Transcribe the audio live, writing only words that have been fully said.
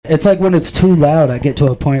it's like when it's too loud, I get to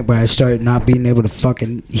a point where I start not being able to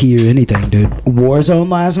fucking hear anything, dude.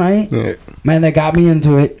 Warzone last night, man, they got me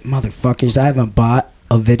into it, motherfuckers. I haven't bought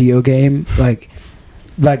a video game like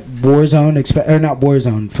Warzone, or not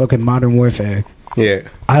Warzone, fucking Modern Warfare. Yeah.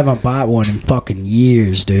 I haven't bought one in fucking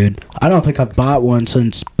years, dude. I don't think I've bought one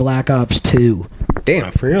since Black Ops 2.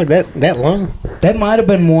 Damn, for real? That long? That might have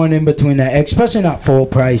been one in between that, especially not full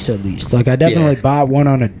price at least. Like, I definitely bought one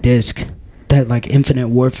on a disc, that like Infinite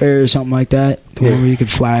Warfare or something like that, the one where you could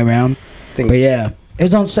fly around. But yeah, it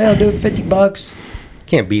was on sale, dude, $50.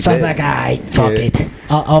 Can't beat so that. So I was like, alright, fuck it.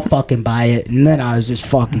 I'll fucking buy it. And then I was just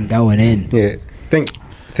fucking going in. Yeah. I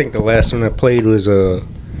think the last one I played was the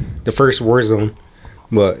first Warzone.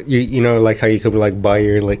 But you know, like how you could like buy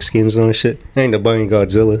your like skins and shit. I ended up buying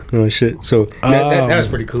Godzilla and shit. So that was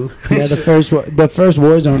pretty cool. Yeah, the first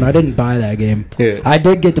Warzone, I didn't buy that game. Yeah, I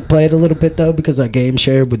did get to play it a little bit though because I game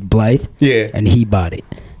shared with Blythe. Yeah, and he bought it,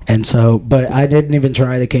 and so but I didn't even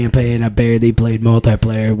try the campaign. I barely played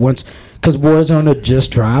multiplayer once because Warzone had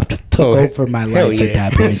just dropped. Took over my life at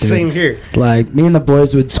that point. Same here. Like me and the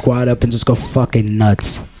boys would squad up and just go fucking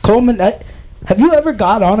nuts. Coleman, have you ever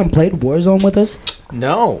got on and played Warzone with us?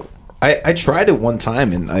 No. I tried it one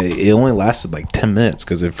time, and it only lasted like 10 minutes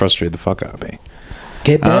because it frustrated the fuck out of me.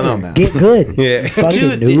 Get better. I don't know, man. Get good. Yeah.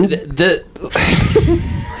 Dude, I'm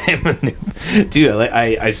a noob. Dude,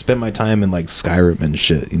 I spend my time in like Skyrim and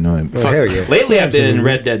shit, you know. Hell yeah. Lately, I've been in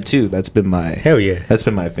Red Dead 2. That's been my... Hell yeah. That's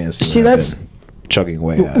been my fantasy. See, that's... chugging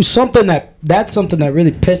away at. That's something that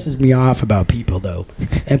really pisses me off about people though,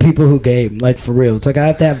 and people who game, like, for real. It's like I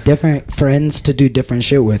have to have different friends to do different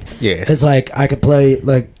shit with. Yeah, it's like I could play,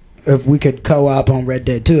 like, if we could co-op on Red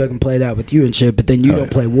Dead 2, I can play that with you and shit, but then you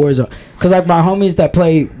don't play Warzone. Because like my homies that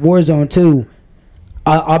play Warzone 2,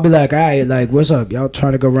 I'll be like, alright, like, what's up, y'all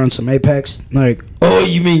trying to go run some Apex? Like, oh,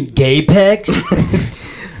 you mean Gaypex?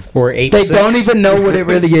 Or Ape They sex. don't even know what it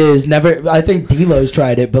really is. Never. I think D-Lo's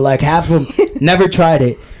tried it, but like half of them never tried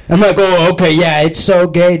it. I'm like, oh, okay, yeah, it's so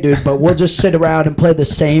gay, dude, but we'll just sit around and play the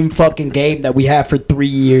same fucking game that we have for 3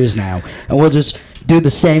 years now, and we'll just do the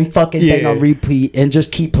same fucking thing on repeat and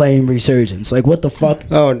just keep playing Resurgence. Like, what the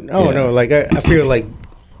fuck? No, like I feel like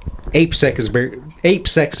ape sex is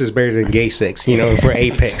better than gay sex, you know, for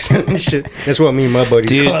Apex. Shit, that's what me and my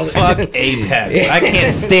buddies call it. Fuck Apex. I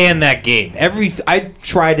can't stand that game. I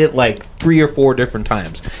tried it like 3 or 4 different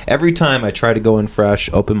times. Every time I try to go in fresh,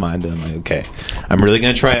 open-minded, I'm like, okay, I'm really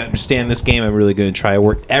going to try to understand this game. I'm really going to try to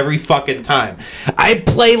work every fucking time. I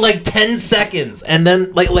play like 10 seconds, and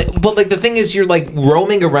then, but the thing is, you're like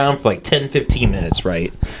roaming around for like 10, 15 minutes,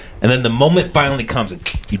 right? And then the moment finally comes,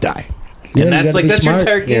 and you die. Yeah, and that's your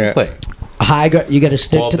entire gameplay. You got to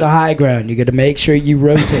stick to the high ground. You got to make sure you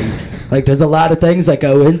rotate. Like, there's a lot of things that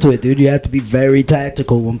go into it, dude. You have to be very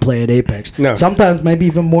tactical when playing Apex. No. Sometimes maybe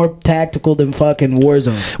even more tactical than fucking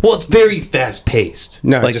Warzone. Well, it's very fast paced.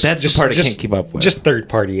 No, like that's the part I can't keep up with. Just third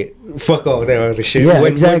party it. Fuck all that other shit. Yeah,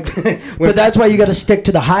 exactly. But that's why you got to stick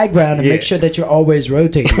to the high ground and make sure that you're always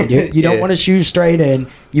rotating. You don't want to shoot straight in.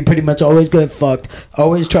 You pretty much always get fucked.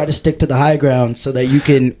 Always try to stick to the high ground so that you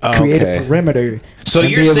can create a perimeter. So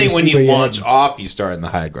you're saying when you launch off, you start in the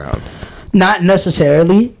high ground? Not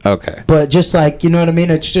necessarily. Okay. But just like, you know what I mean?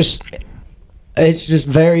 It's just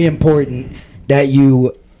very important that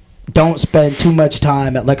you don't spend too much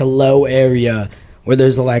time at like a low area where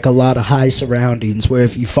there's like a lot of high surroundings, where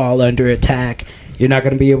if you fall under attack, you're not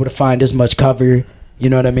going to be able to find as much cover. You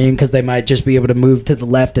know what I mean? Because they might just be able to move to the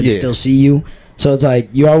left and still see you. So it's like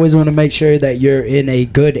you always want to make sure that you're in a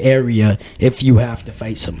good area if you have to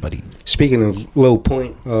fight somebody. Speaking of low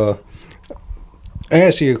point, I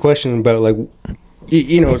asked you a question about, like,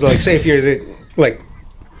 you know, it's like, say if you're like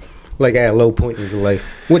at a low point in your life,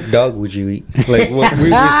 what dog would you eat? Like, what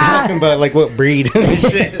we was talking about, like, what breed and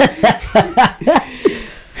shit.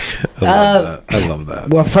 I love that.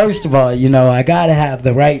 Well, first of all, you know, I gotta have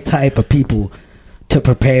the right type of people to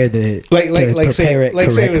prepare the say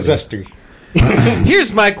it was us three.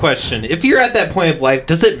 Here's my question: if you're at that point of life,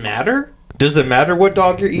 does it matter? Does it matter what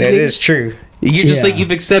dog you're eating? That is true. You're just like,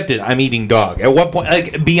 you've accepted, I'm eating dog. At what point,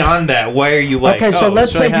 like, beyond that, why are you like, okay, so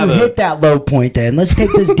let's say you hit that low point then. Let's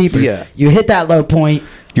take this deeper. You hit that low point.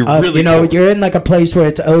 You're really you're in like a place where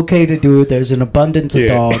it's okay to do it. There's an abundance of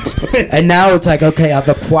dogs. And now it's like, okay, I've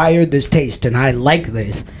acquired this taste and I like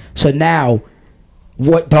this. So now,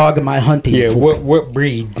 what dog am I hunting for? What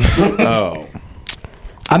breed? Oh.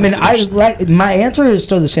 I mean, my answer is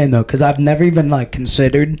still the same though, because I've never even like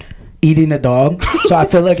considered eating a dog. So I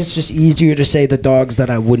feel like it's just easier to say the dogs that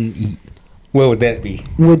I wouldn't eat. What would that be?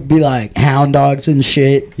 Would be like hound dogs and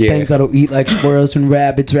shit. Things that'll eat like squirrels and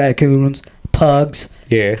rabbits, raccoons, pugs.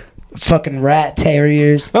 Yeah. fucking rat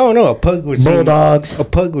terriers, I don't know. A pug would bulldogs. A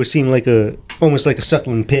pug would seem like almost like a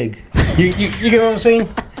suckling pig. You get what I'm saying?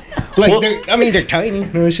 Like they're tiny.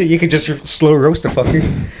 No shit. You could just slow roast a fucker.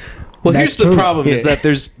 Well, That's here's the true. problem: is Yeah. that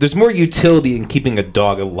there's more utility in keeping a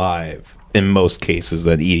dog alive in most cases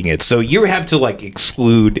than eating it. So you have to like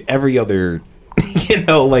exclude every other,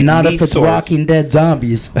 like Not meat if it's source. Walking Dead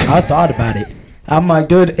zombies. I thought about it. I'm like,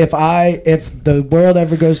 dude, if the world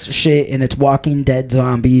ever goes to shit and it's Walking Dead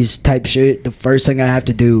zombies type shit, the first thing I have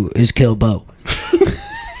to do is kill Bo.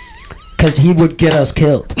 Because he would get us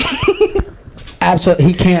killed. Absolutely,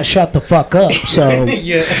 he can't shut the fuck up. So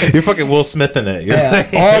Yeah. You're fucking Will Smith in it. You're yeah,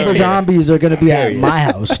 like- all the zombies are gonna be at my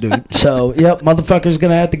house, dude. So yep, motherfucker's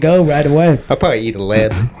gonna have to go right away. I'll probably eat a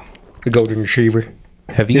lab, a golden retriever.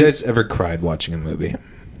 Have you guys ever cried watching a movie?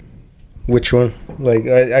 Which one? Like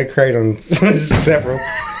I cried on several.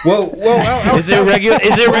 Whoa! Is it a regular?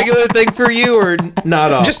 Is it a regular thing for you or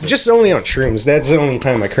not? Often? Just only on shrooms. That's the only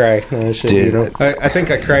time I cry. Shit, Dude. I think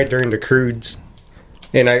I cried during the Crudes,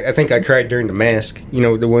 and I think I cried during the Mask.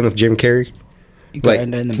 The one with Jim Carrey. You Like-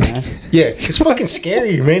 grind in the mask. Yeah, it's fucking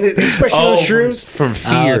scary, man. Especially on shrooms. from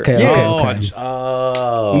fear. okay, okay.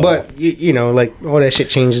 But like all that shit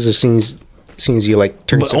changes as soon as you like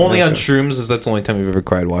turn. But something only on else shrooms. Is that the only time you've ever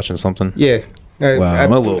cried watching something? Yeah. Wow,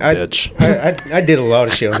 I'm a little bitch. I did a lot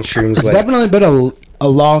of shit on shrooms. It's Like, definitely been a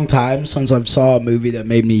long time since I've saw a movie that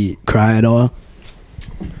made me cry at all.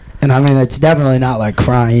 And I mean, it's definitely not like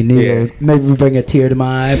crying either. Yeah. Maybe bring a tear to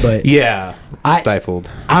my eye, but Yeah, I- stifled.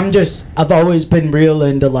 I've always been real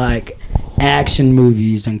into like action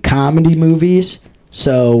movies and comedy movies.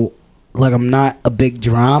 So like I'm not a big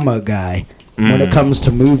drama guy when it comes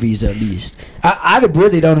to movies, at least. I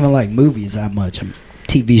really don't even like movies that much. I'm a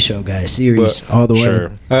TV show guy, series all the way.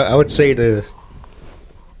 Sure. I would say the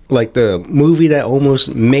movie that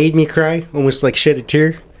almost made me cry, almost like shed a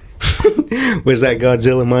tear, was that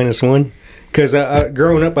Godzilla -1. Because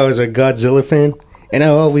growing up, I was a Godzilla fan, and I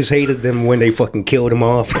always hated them when they fucking killed him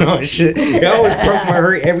off and all that shit. It always broke my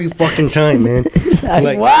heart every fucking time, man.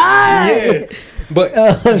 Like, why? Yeah. But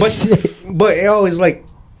Shit. but it always like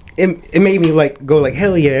it made me like go like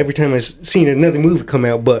hell yeah every time I seen another movie come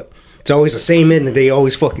out. But it's always the same ending. They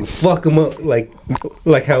always fucking fuck him up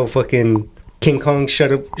like how fucking King Kong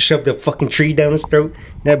shoved a fucking tree down his throat.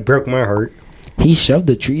 That broke my heart. He shoved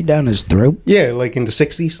the tree down his throat. Yeah, like in the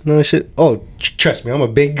 60s. No shit. Oh, trust me, I'm a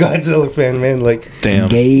big Godzilla fan, man. Like, Damn.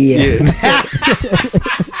 Gay. yeah.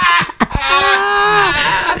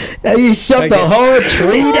 Now you shoved I the guess. whole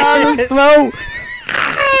tree down his throat?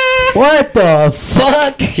 What the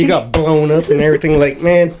fuck? He got blown up and everything. Like,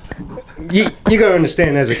 man, you gotta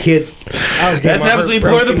understand as a kid. I was getting That's my happens when you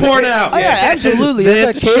heart pour the broken. porn out. Oh, yeah, absolutely. They As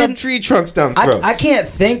have a to shove kid, tree trunks down throats. I can't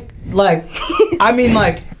think, like, I mean,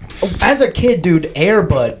 like, as a kid, dude, Air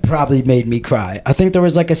Bud probably made me cry. I think there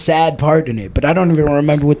was, like, a sad part in it, but I don't even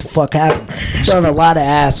remember what the fuck happened. Done a lot of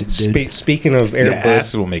acid, dude. Speaking of Air Yeah, Bud,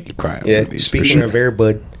 acid will make you cry. on yeah. movies, for Speaking sure. of Air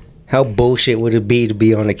Bud, how bullshit would it be to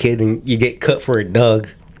be on a kid and you get cut for a dog?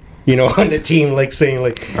 On the team, like saying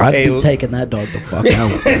like, I'd "Hey, be taking that dog the fuck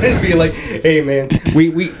out. and be like, hey man,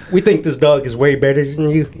 we think this dog is way better than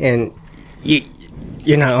you, and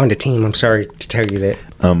you're not on the team. I'm sorry to tell you that."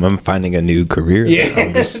 I'm finding a new career.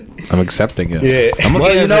 Yeah. I'm accepting it. Yeah. I'm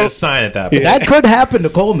looking Well, at a sign at that point. That could happen to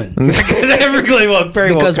Coleman.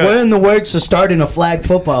 Because we're in the works of starting a flag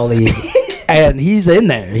football league. And he's in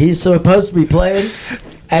there. He's supposed to be playing.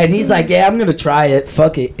 And he's like, yeah, I'm going to try it.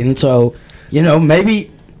 Fuck it. And so,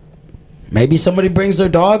 maybe somebody brings their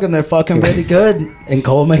dog and they're fucking really good. And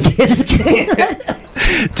Coleman gets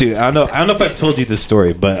Dude, I don't know if I've told you this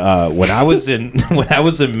story, but when I was in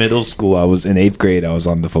middle school, I was in 8th grade. I was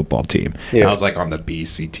on the football team. Yeah. I was like on the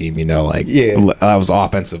BC team, Yeah. I was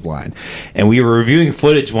offensive line, and we were reviewing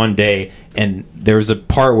footage one day, and there was a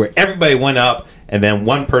part where everybody went up. And then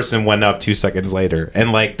one person went up 2 seconds later,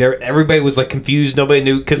 and like everybody was like confused. Nobody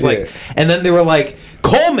knew because Yeah. and then they were like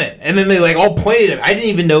Coleman, and then they like all pointed at him. I didn't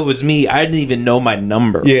even know it was me. I didn't even know my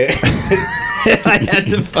number. Yeah. I had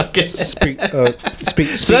to fucking So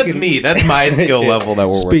that's me. That's my skill level that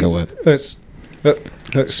we're working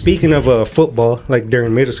with. Speaking of football, like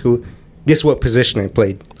during middle school, guess what position I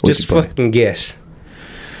played? What'd Just you play? fucking guess.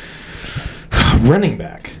 Running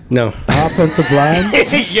back. No. offensive line.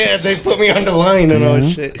 Yeah, they put me on the line and all that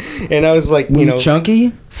shit. And I was like,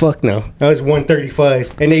 Chunky? fuck no. I was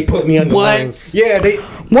 135 and they put me on the What? line. Yeah, they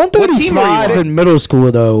 135 in middle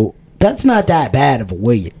school, though, that's not that bad of a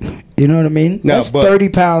weight. You know what I mean? No, That's but- 30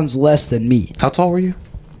 pounds less than me. How tall were you?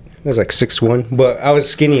 I was like 6'1", but I was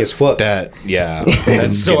skinny as fuck. That's So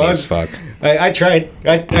skinny I as fuck. I tried.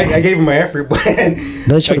 I gave him my effort, but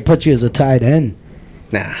They should have put you as a tight end.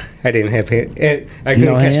 Nah, I didn't have hand. I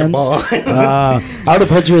couldn't catch the ball. I would have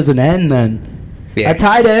put you as an end then. Yeah. A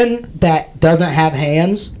tight end that doesn't have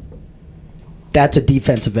hands, that's a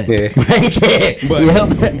defensive end. Yeah. Right there.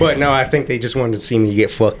 But no, I think they just wanted to see me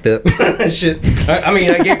get fucked up. Shit. I mean,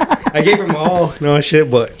 I gave them all no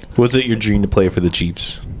shit, but Was it your dream to play for the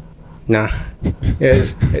Chiefs? nah.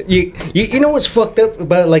 Yes. You know what's fucked up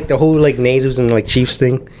about like the whole like natives and like Chiefs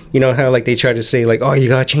thing? You know how like they try to say like, oh, you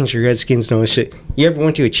gotta change your Redskins and all shit. You ever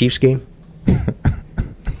went to a Chiefs game?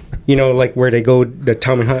 You know, like where they go the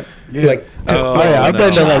Tommy Hut? Yeah. Like I've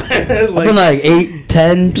been to like I've been like 8,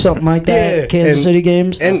 10, something like that. Yeah, Kansas City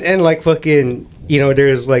games. and like fucking, you know,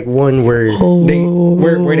 there's like one where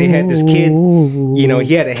they had this kid, you know,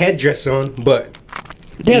 he had a headdress on, but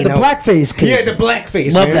Yeah, the blackface kid. yeah, the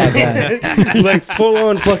blackface. Love man. that guy. Like full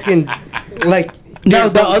on fucking like. No,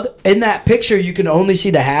 there's the other, in that picture you can only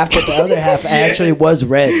see the half, but the other half actually was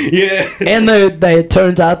red. Yeah. And it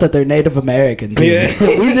turns out that they're Native American too. Yeah.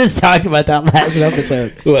 We just talked about that last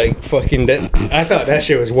episode. Like fucking that. I thought that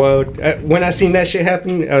shit was wild. When I seen that shit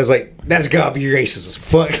happen, I was like, "That's gotta be racist as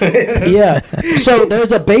fuck." Yeah. So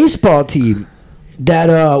there's a baseball team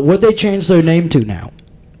that what they changed their name to now.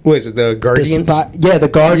 What is it, the Guardians? The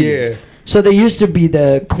Guardians. Yeah. So they used to be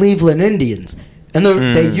the Cleveland Indians, and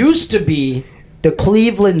they used to be the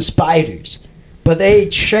Cleveland Spiders, but they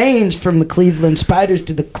changed from the Cleveland Spiders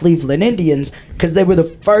to the Cleveland Indians because they were the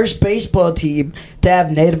first baseball team to have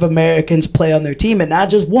Native Americans play on their team, and not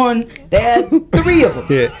just one, they had 3 of them.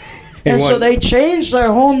 Yeah. And so they changed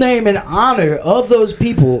their whole name in honor of those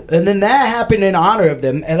people, and then that happened in honor of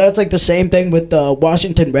them, and that's like the same thing with the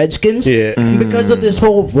Washington Redskins. Yeah. And because of this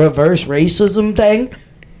whole reverse racism thing,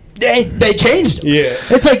 they changed them. Yeah.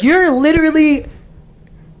 It's like you're literally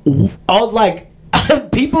all like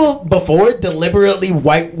people before deliberately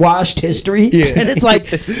whitewashed history, Yeah. and it's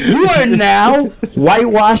like you are now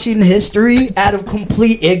whitewashing history out of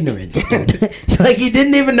complete ignorance, dude. Like you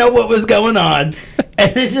didn't even know what was going on,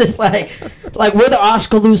 and it's just like we're the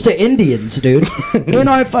Oskaloosa Indians, dude. In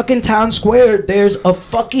our fucking town square, there's a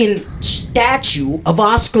fucking statue of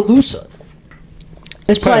Oskaloosa.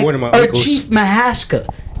 It's probably like one of my our uncles. Chief Mahaska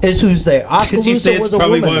is who's there. Oskaloosa Did you say it's was a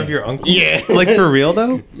probably woman one of there. your uncles? Yeah. Like for real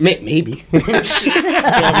though? Maybe.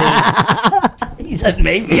 He said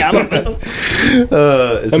maybe, I don't know.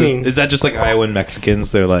 Is that just like Iowan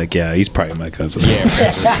Mexicans? They're like, yeah, he's probably my cousin.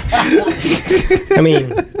 I mean,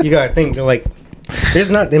 you gotta think like there's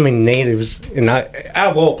not that many natives out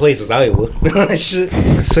of all places, Iowa. Shit.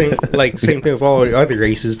 Same thing with all the other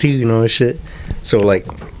races too, you know, shit. So like,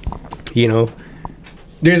 you know,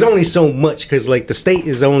 there's only so much because like the state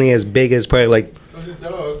is only as big as probably like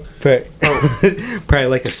probably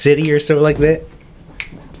like a city or so like that.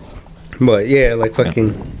 But yeah, like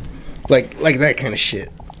fucking like that kind of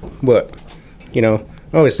shit. But you know,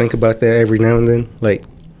 I always think about that every now and then. Like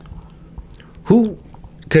who,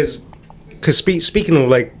 because speaking of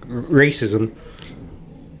like racism,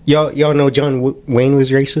 y'all know John Wayne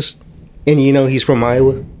was racist, and you know he's from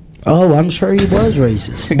Iowa. Oh, I'm sure he was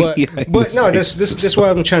racist. But Yeah, but no, this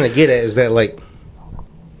what I'm trying to get at is that like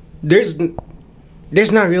there's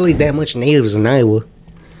not really that much natives in Iowa.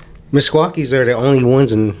 Meskwakis are the only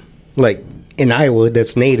ones in Iowa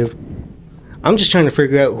that's native. I'm just trying to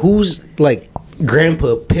figure out who's like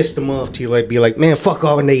grandpa pissed him off to like be like, man, fuck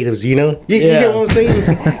all natives, you know? You get what I'm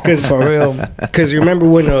saying? Cause, For real. Because you remember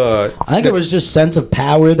when I think it was just sense of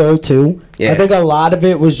power though too. Yeah. I think a lot of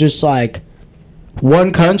it was just like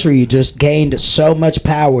one country just gained so much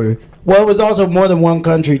power. Well, it was also more than one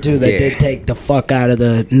country too that did take the fuck out of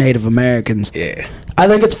the Native Americans. Yeah. I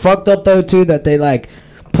think it's fucked up though too that they like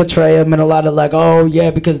portray them in a lot of like, oh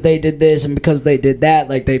yeah, because they did this and because they did that,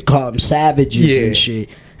 like they'd call them savages and shit.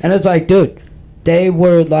 And it's like, dude, they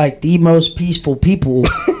were like the most peaceful people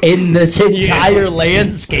in this entire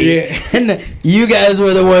landscape. Yeah. And you guys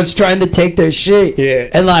were the ones trying to take their shit. Yeah.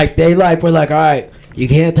 And like they like were like, all right, you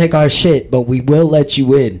can't take our shit, but we will let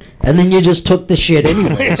you in. And then you just took the shit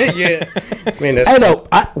anyways. Yeah. Man, that's I know.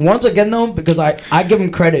 Once again though, because I give them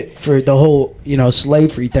credit for the whole, you know,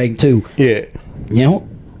 slavery thing too. yeah. You know,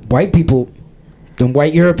 white people, the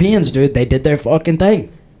white Europeans, dude, they did their fucking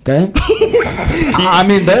thing. Okay? I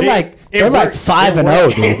mean, they're like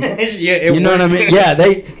 5-0, dude. Yeah, You know what I mean? Yeah,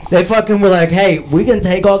 they fucking were like, hey, we can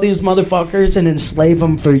take all these motherfuckers and enslave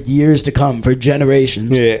them for years to come, for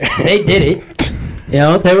generations. Yeah. They did it. You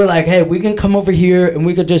know, they were like, hey, we can come over here and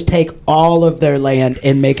we could just take all of their land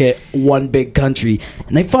and make it one big country.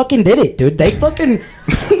 And they fucking did it, dude. They fucking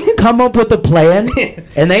come up with a plan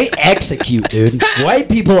and they execute, dude. White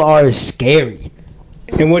people are scary.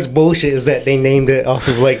 And what's bullshit is that they named it off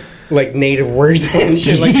of like native words and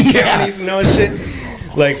shit, like Yeah. counties and all shit.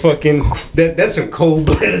 Like fucking that's some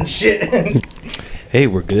cold-blooded shit. Hey,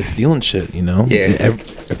 we're good at stealing shit, you know? Yeah.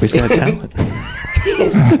 Everybody's got a talent.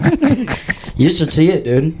 You should see it,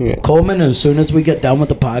 dude. Yeah. Coleman, as soon as we get done with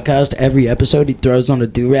the podcast, every episode he throws on a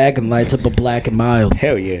do-rag and lights up a black and mild.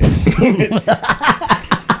 Hell yeah.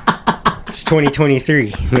 It's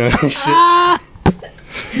 2023. No, shit.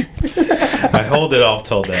 I hold it off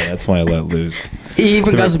till then. That's why I let loose. He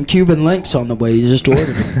even got some Cuban links on the way. He just ordered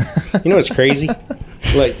them. You know what's crazy?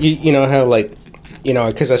 Like, you know how, like, you know,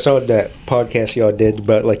 because I saw that podcast y'all did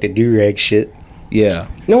about, like, the do-rag shit. Yeah.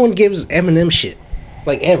 No one gives Eminem shit.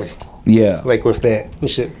 Like, ever. Yeah. Like, with that and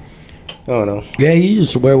shit. I don't know. Yeah, he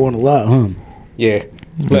used to wear one a lot, huh? Yeah.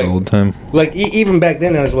 Like, old time. Like, even back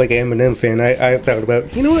then, I was, like, an Eminem fan. I thought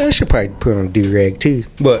about, you know what, I should probably put on a do-rag, too.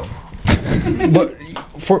 But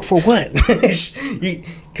for what?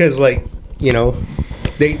 Because, like, you know,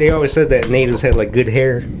 they always said that natives had, like, good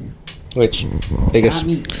hair. Which, I guess...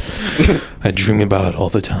 I dream about it all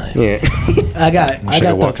the time. Yeah. I got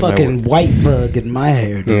the fucking white bug in my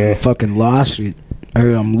hair, dude. Yeah. Fucking lost it. Or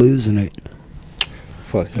I'm losing it.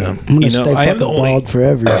 Fuck yeah. I'm gonna stay fucking bald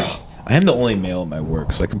forever. I am the only male in my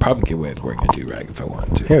work, so I could probably get away with wearing a do-rag if I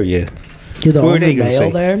wanted to. Hell yeah. You're the What are only they gonna male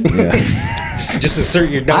say? there? Yeah. Just assert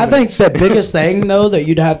your I dominance. think the biggest thing, though, that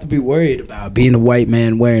you'd have to be worried about being a white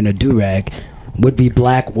man wearing a do-rag would be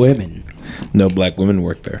black women. No black women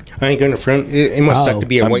work there. I ain't going to front. It must suck to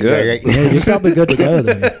be a I'm white good. guy right Yeah, now. you're probably good to go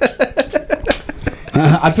then.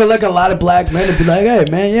 I feel like a lot of black men would be like, hey,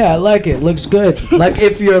 man, yeah, I like it. Looks good. Like,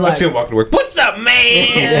 if you're like... Let's go walk to work. What's up,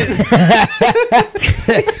 man?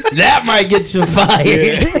 that might get you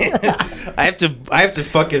fired. I have to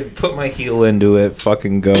fucking put my heel into it.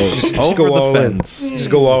 Fucking go Just over go the all fence. in. Just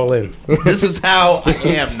go all in. This is how I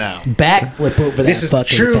am now. Backflip over that This is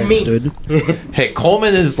fucking true fence, me. dude. Hey,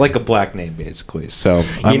 Coleman is like a black name, basically. So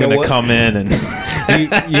I'm know gonna what? come in and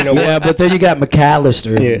You know Yeah, what? but then you got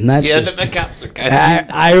McAllister, Yeah. and that's yeah, just the McAllister guy.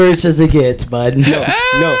 Irish as it gets, bud. No,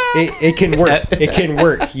 it can work. It can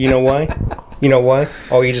work. You know why? You know why?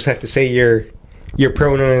 Oh, you just have to say your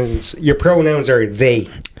pronouns. Your pronouns are they,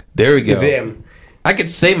 There we go. them. I could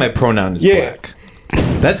say my pronoun is Yeah. black.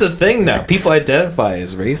 That's a thing now. People identify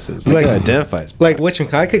as racist. They Like- can identify as black. Like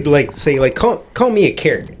which I could like say like call me a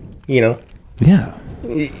carrot. You know. Yeah.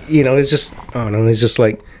 You know, it's just I don't know. It's just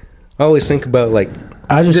like I always think about like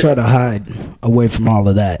I just try to hide away from all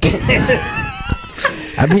of that.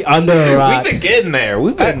 I be under a rock. We've been getting there.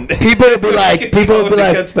 We've been. People would be like,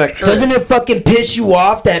 Against that curve. doesn't it fucking piss you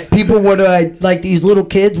off that people want to, like these little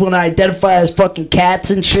kids want to identify as fucking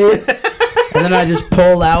cats and shit? And then I just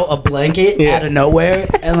pull out a blanket out of nowhere,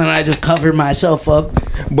 and then I just cover myself up,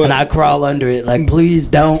 and I crawl under it. Like, please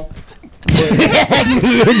don't.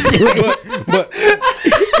 but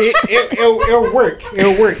it'll work.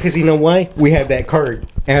 It'll work because you know why? We have that card.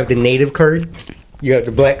 I have the native card. You have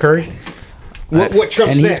the black card. What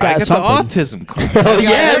trumps And he's that? I got something. the autism card. Oh,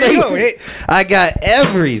 yeah, there you go. I got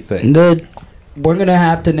everything. Dude, we're gonna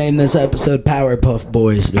have to name this episode Powerpuff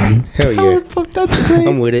Boys, dude. Hell yeah. That's great.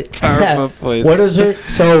 I'm with it. Powerpuff Boys. What is it?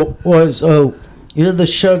 So you're the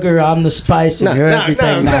sugar, I'm the spice, and you're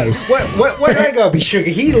everything nice. What I gotta be sugar?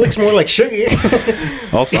 He looks more like sugar.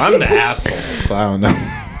 Also, I'm the asshole, so I don't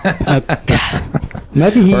know.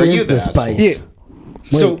 Maybe he Or are you is the the spice. asshole? Yeah. Wait,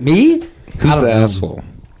 So me? Who's I don't the know. asshole?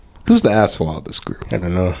 Who's the asshole of this group? I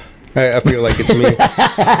don't know. I feel like it's me.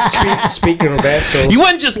 Speaking of that, so You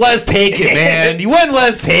wouldn't just let us take it, man. You wouldn't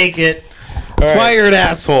let us take it. That's All why right. you're an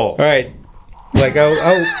asshole. all right, like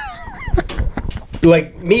I'll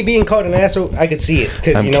like me being called an asshole. I could see it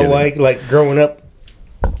because I'm you know why? kidding. Like growing up,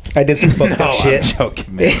 I did some fucked No, up I'm shit.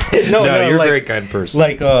 joking, man. No, you're like- a very kind person.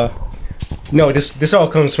 Like no, this all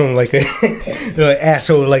comes from like a like,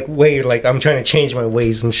 asshole like way. Like I'm trying to change my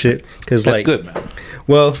ways and shit. Because That's like, good, man.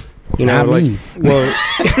 well, you know, Not like me. well,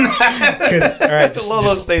 because all right,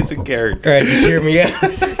 Lolo stays in character. all right, just hear me out.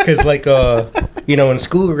 Because like you know, in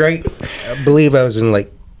school, right? I believe I was in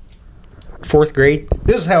like 4th grade.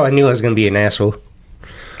 This is how I knew I was gonna be an asshole.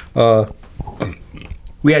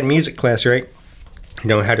 We had music class, right? You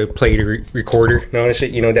know how to play the recorder and all that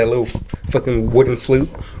shit. You know that little fucking wooden flute.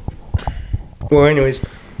 Well, anyways,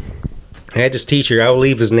 I had this teacher. I'll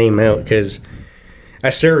leave his name out because I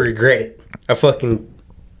still regret it. I fucking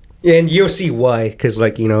and you'll see why. Because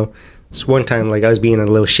like you know, this one time like I was being a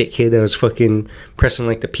little shit kid. I was fucking pressing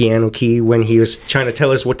like the piano key when he was trying to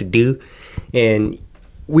tell us what to do, and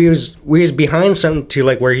we was behind something to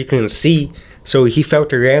like where he couldn't see. So he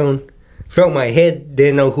felt around, felt my head,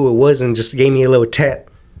 didn't know who it was, and just gave me a little tap.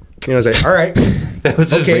 And I was like, all right. That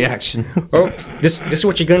was his Okay. reaction. Oh, this is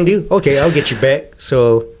what you're gonna do? Okay, I'll get you back.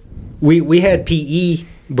 So we had PE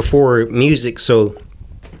before music, so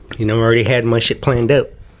I already had my shit planned out.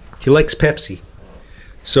 He likes Pepsi.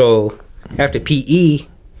 So after PE,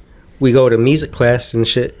 we go to music class and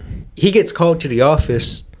shit. He gets called to the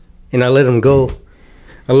office, and I let him go.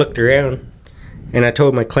 I looked around, and I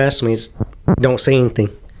told my classmates, don't say anything.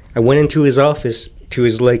 I went into his office, to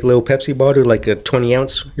his like little Pepsi bottle, like a 20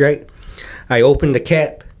 ounce, right? I opened the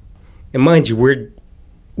cap, and mind you,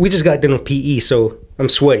 we just got done with PE, so I'm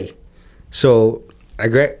sweaty. So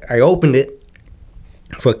I opened it,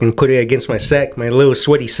 fucking put it against my sack, my little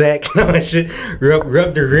sweaty sack, and I should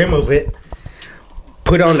rub the rim of it,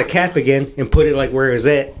 put on the cap again, and put it like where it was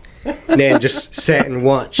at, and then just sat and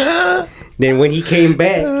watched. Then when he came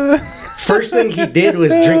back, first thing he did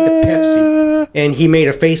was drink the Pepsi, and he made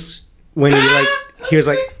a face when he was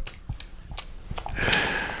like,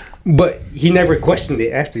 but he never questioned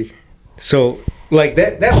it after. So like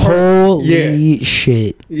that part, holy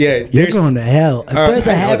shit. Yeah, you're going to hell. If there's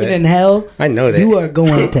a heaven and hell, I know that you are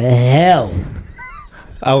going to hell.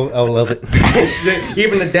 I'll love it.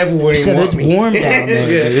 Even the devil wouldn't said want it's me. warm down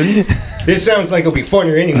there, dude. This sounds like it'll be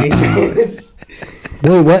funner anyways.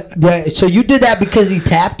 Wait, what? Yeah, so you did that because he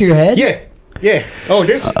tapped your head? Yeah. Oh,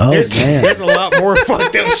 there's a lot more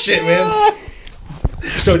fucked up shit, man.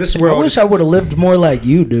 So this is where I wish I would have lived more like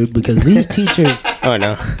you, dude, because these teachers... Oh,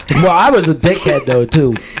 no. Well, I was a dickhead, though,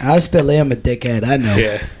 too. I still am a dickhead, I know.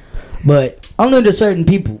 Yeah. But only to certain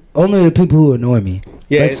people. Only the people who annoy me.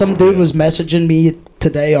 Yeah, like some dude was messaging me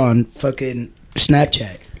today on fucking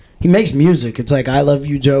Snapchat. He makes music. It's like, I love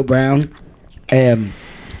you, Joe Brown. And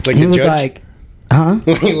like he the was judge? like, huh?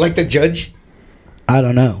 Like the judge? I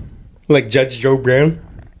don't know. Like Judge Joe Brown?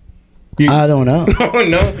 I don't know. Oh,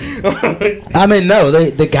 no. I mean, no.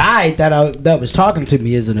 The guy that was talking to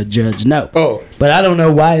me isn't a judge. No. Oh. But I don't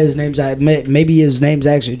know why his name's... Maybe his name's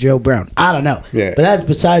actually Joe Brown. I don't know. Yeah. But that's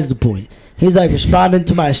besides the point. He's like responding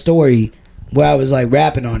to my story where I was like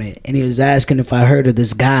rapping on it. And he was asking if I heard of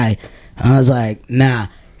this guy. And I was like, nah.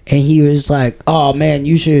 And he was like, oh, man,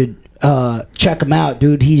 you should check him out,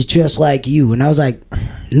 dude. He's just like you. And I was like,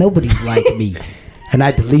 nobody's like me. And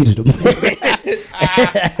I deleted him.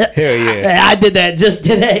 Hell yeah. I did that just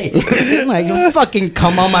today. Like, you fucking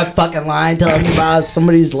come on my fucking line telling me about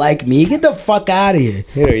somebody's like me. Get the fuck out of here.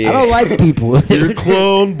 Hell yeah. I don't like people. You're a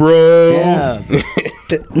clone, bro. Yeah.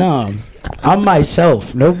 No. I'm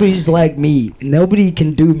myself. Nobody's like me. Nobody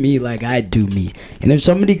can do me like I do me. And if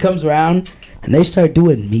somebody comes around and they start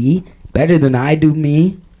doing me better than I do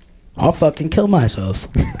me, I'll fucking kill myself.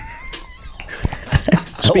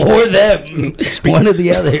 Or them. One or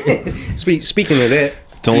the other. Speaking of that,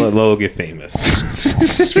 Don't let Lowell get famous.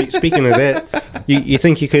 speaking of that, you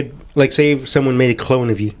think you could, like, say if someone made a clone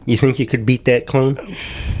of you, you think you could beat that clone?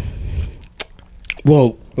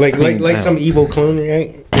 Well, like some evil clone,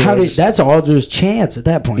 right? That's all just chance at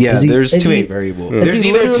that point. Yeah, there's is too many he- variables. is There's he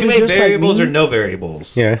either too literally many just like variables me? or no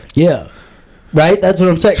variables. Yeah. Yeah. Right? That's what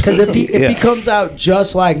I'm saying. Because if he Yeah. comes out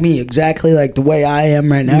just like me, exactly like the way I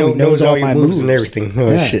am right now, he knows all your my moves moves and everything.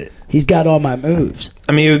 Oh, Yeah. shit. He's got all my moves.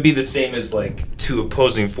 I mean, it would be the same as like two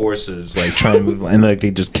opposing forces like trying to move, and like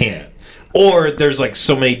they just can't. Or there's like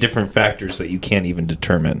so many different factors that you can't even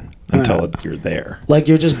determine until you're there. Like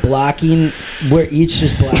you're just blocking, we're each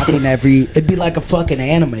just blocking it'd be like a fucking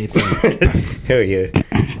anime thing. Hell yeah.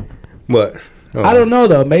 What? Oh. I don't know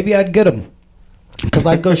though. Maybe I'd get him. Because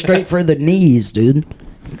I'd go straight for the knees, dude.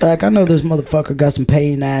 Like I know this motherfucker got some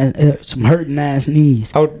some hurting ass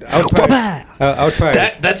knees. I'll try.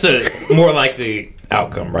 That's a more likely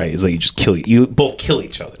outcome, right? Is like you both kill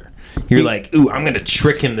each other. You're like, ooh, I'm gonna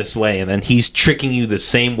trick him this way, and then he's tricking you the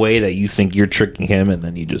same way that you think you're tricking him, and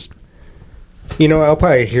then you just. I'll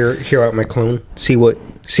probably hear out my clone, see what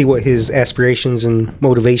his aspirations and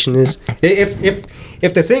motivation is.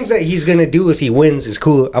 If the things that he's gonna do if he wins is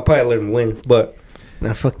cool, I'll probably let him win. But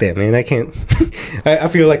nah, fuck that, man. I can't. I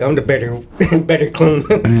feel like I'm the better clone.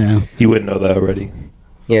 Yeah. You wouldn't know that already.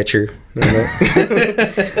 Yeah, true. But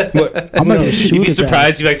I'm gonna shoot You'd be his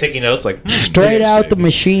surprised ass. you like taking notes, like Straight out the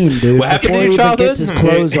machine, dude. What happened Before in he your even gets his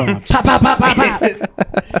childhood? clothes on. Pop, pop, pop, pop,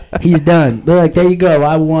 pop. He's done. They're like, there you go.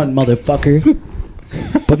 I won, motherfucker.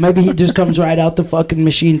 But maybe he just comes right out the fucking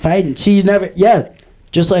machine fighting. See, you never. Yeah.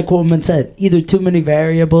 Just like Woolman said, either too many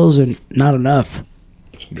variables or not enough.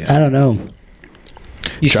 Yeah. I don't know.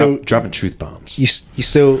 Dropping truth bombs. You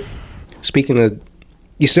still, speaking of,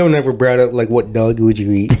 you still never brought up like what dog would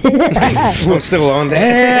you eat? We're still on that.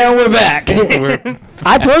 And we're back.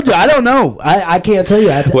 I told you, I don't know. I can't tell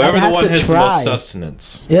you. I'd Whoever the have one to has the try. most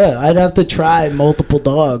sustenance. Yeah, I'd have to try multiple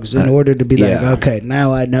dogs in order to be like, yeah. okay,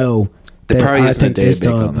 now I know. There that probably I isn't a think this database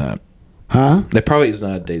dog. on that. Huh? There probably is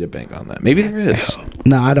not a data bank on that. Maybe there is.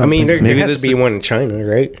 No, I don't. I mean, there Maybe has this to be is- one in China,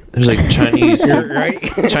 right? There's like Chinese, Right?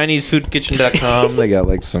 ChineseFoodKitchen.com. They got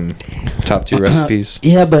like some top tier recipes,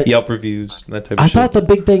 Yeah, but Yelp reviews, that type of I shit. thought the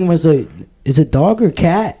big thing was is it dog or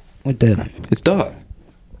cat with the? It's dog.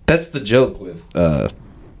 That's the joke with. I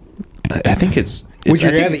think it's. Would you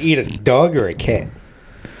I think rather it's- eat a dog or a cat?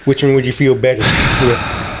 Which one would you feel better with?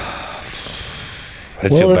 I'd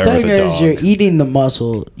feel Well, the better thing with a is, dog. you're eating the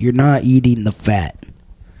muscle. You're not eating the fat.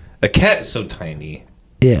 A cat is so tiny.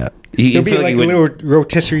 Yeah, You It'll be feel like you a would- little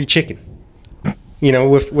rotisserie chicken. You know,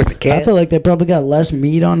 with the I cat. feel like they probably got less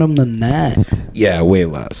meat on them than that. Yeah, way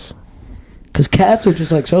less. Cause cats are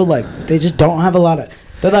just like so like they just don't have a lot of.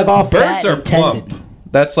 They're like all Birds fat are and tended. plump.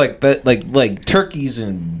 That's like that. Like turkeys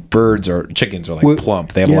and birds or chickens are like Would-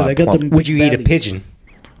 plump. They have yeah, a lot they of got plump. them- Would you eat a bellies. pigeon?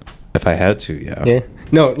 If I had to, yeah. Yeah.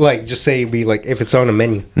 No, like just say it'd be like if it's on the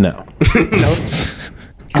menu. No. No.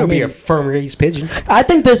 Could be mean- a farm raised pigeon. I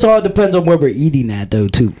think this all depends on where we're eating at though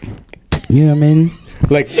too. You know what I mean?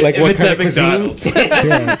 Like If what it's kind at of cuisine? McDonald's.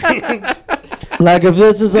 Yeah. Like if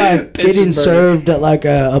this is like Pigeon getting burger. served at like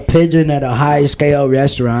a pigeon at a high scale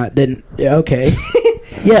restaurant, then yeah, okay.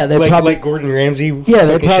 Yeah, they like probably Gordon Ramsay. yeah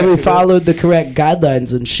they fucking probably chef it up. followed the correct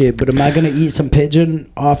guidelines and shit. But am I gonna eat some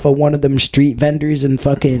pigeon off of one of them street vendors in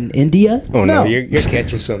fucking India? Oh no, you're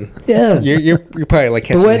catching something. Yeah. You're probably like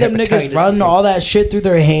The catching way them hepatitis niggas or run something. all that shit through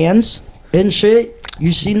their hands and shit.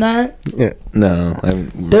 You seen that? Yeah. No.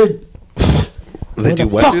 They're They where do the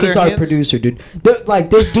what fuck to is their our hands? producer, dude? Like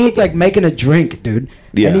this dude's like making a drink, dude.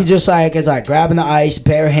 Yeah. And he just like is like grabbing the ice,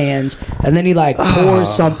 bare hands, and then he like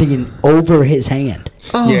pours something over his hand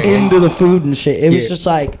Yeah. into the food and shit. It was Yeah. just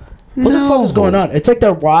like, what the fuck is going on? It's like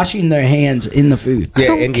they're washing their hands in the food.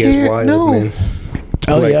 Yeah, India's wild, man.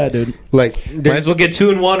 Oh Like- yeah, dude. Like, Might as well get 2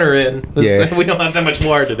 and 1 or in. Yeah. We don't have that much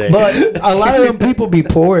more today. But a lot of them people be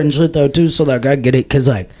poor and shit though too. So like I get it, cause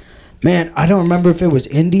like, man, I don't remember if it was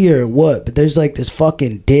India or what, but there's like this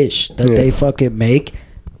fucking dish that Yeah. they fucking make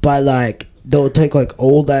by like they'll take like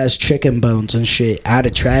old ass chicken bones and shit out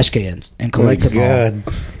of trash cans and collect them all, God.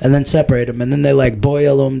 and then separate them, and then they like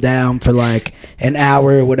boil them down for like an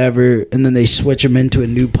hour or whatever, and then they switch them into a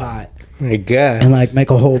new pot My God. and like make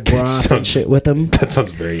a whole broth and sounds- shit with them. that sounds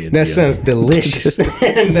very Indian. That sounds delicious.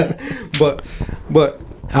 but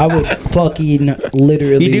I would fucking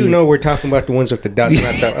literally. you do know we're talking about the ones with the dots,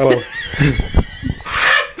 not the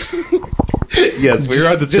Yes, we're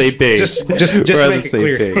on the same page. Just We're on make the it same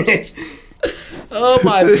clear. page. Oh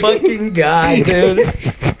my fucking god, dude!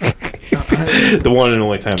 The one and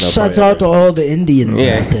only time. they'll Shouts probably out to all the Indians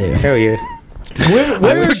Yeah, out there. hell yeah.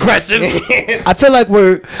 ever- progressive. I feel like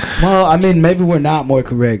well, I mean, maybe we're not more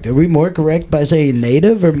correct. Are we more correct by saying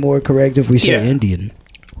native or more correct if we say Yeah. Indian?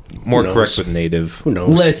 More Who knows? correct with native. Who knows?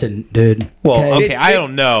 Listen, dude. Well, okay, I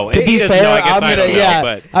don't know. If To he be doesn't fair, know, I guess I don't know.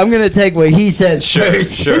 But I'm gonna take what he says sure,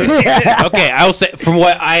 first. sure. Okay, I'll say from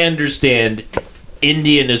what I understand,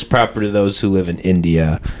 Indian is proper to those who live in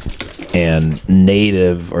India, and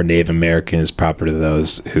Native or Native American is proper to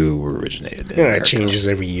those who originated in Yeah, it America. changes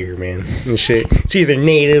every year, man. And shit. It's either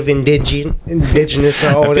native, indigenous, or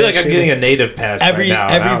all I feel that like I'm shit. getting a native pass Every right now.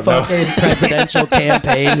 and I every don't know. fucking presidential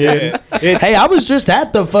campaign, dude. Yeah. Hey, I was just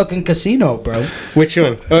at the fucking casino, bro. Which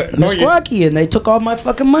one? Meskwaki, and they took all my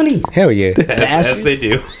fucking money. Hell yeah. As they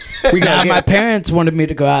do. We Nah, gotta my get, parents wanted me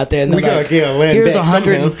to go out there and We they're gotta like, get our land here's back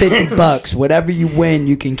somehow." $150. Whatever you win,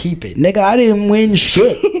 you can keep it. Nigga, I didn't win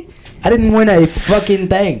shit. I didn't win a fucking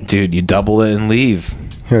thing. Dude, you double it and leave.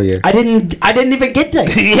 hell yeah. I didn't even get there.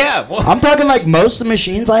 Yeah, well, I'm talking like most of the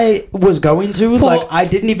machines I was going to, like I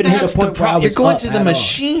didn't even hit a that's point the where I problem. was You're going up to at the all.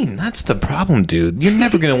 machine. That's the problem, dude. You're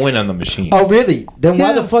never gonna win on the machine. Oh really? Then why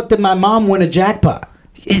Yeah. the fuck did my mom win a jackpot?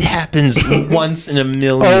 It happens once in a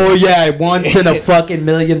million. Oh yeah, once in a fucking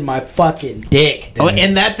million, my fucking dick. Oh, Dude.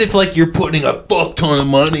 and that's if like you're putting a fuck ton of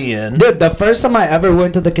money in. Dude, the first time I ever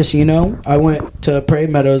went to the casino, I went to Prairie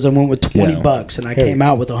Meadows. I went with $20, and I Hey. came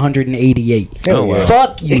out with 188. Hell yeah.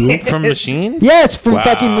 Fuck you. From machines? Yes, from Wow,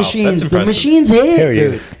 fucking that's machines. The impressive. machines hit, Hell yeah.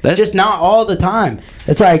 dude. That- Just not all the time.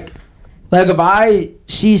 It's like if I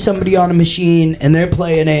see somebody on a machine and they're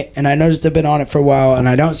playing it, and I notice they've been on it for a while, and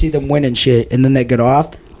I don't see them winning shit, and then they get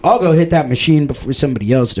off, I'll go hit that machine before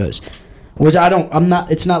somebody else does. Which I'm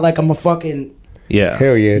not. It's not like I'm a fucking Yeah.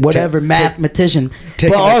 Hell yeah. whatever mathematician.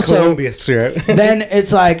 Taking But the also, Columbia syrup. then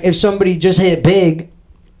it's like if somebody just hit big,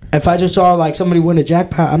 if I just saw like somebody win a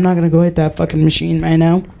jackpot, I'm not gonna go hit that fucking machine right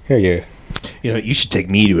now. Hell yeah. You know, you should take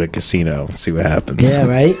me to a casino and see what happens. Yeah,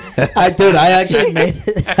 right. I actually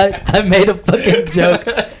I made a fucking joke.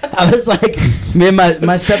 I was like, me and my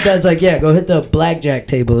stepdad's like, yeah, go hit the blackjack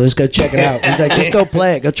table. Let's go check it out. He's like, just go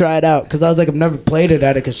play it. Go try it out. Because I was like, I've never played it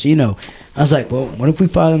at a casino. I was like, well, what if we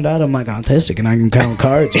find out I'm like autistic and I can count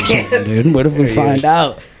cards or something, dude? What if we find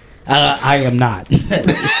out I am not?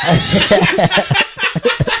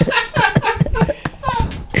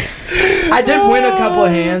 I did win a couple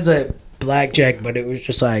of hands at blackjack, but it was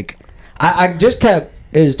just like I just kept.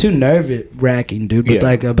 It was too nerve-wracking, dude. With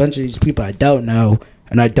like a bunch of these people I don't know,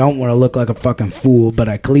 and I don't want to look like a fucking fool, but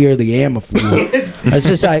I clearly am a fool. It's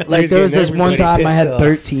just like there was this one time I had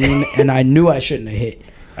 13, and I knew I shouldn't have hit.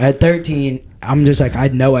 I had 13. I'm just like, I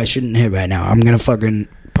know I shouldn't hit right now. I'm gonna fucking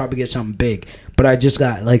probably get something big, but I just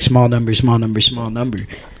got like small number,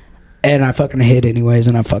 and I fucking hit anyways,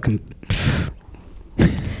 and I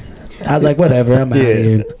was like, whatever, I'm out of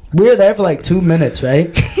here. We were there for like 2 minutes, right?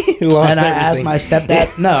 Lost and I asked my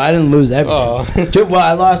stepdad. No, I didn't lose everything. Well,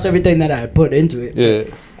 I lost everything that I had put into it.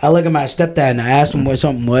 Yeah. I look at my stepdad and I asked him what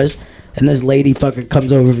something was, and this lady fucking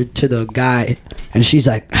comes over to the guy, and she's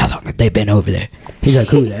like, "How long have they been over there?" He's like,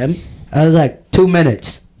 "Who, them?" I was like, 2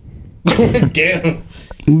 minutes. Damn.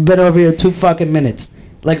 We've been over here 2 fucking minutes.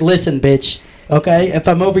 Like, listen, bitch. Okay, if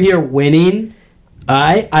I'm over here winning,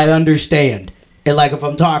 I understand. And like if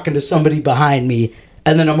I'm talking to somebody behind me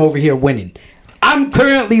and then I'm over here winning, I'm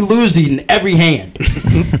currently losing every hand.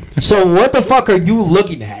 So what the fuck are you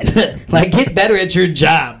looking at? Like, get better at your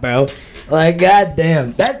job, bro. Like,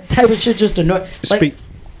 goddamn, that type of shit just annoys. Like,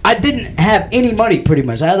 I didn't have any money pretty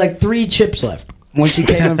much. I had like 3 chips left when she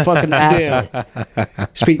came and fucking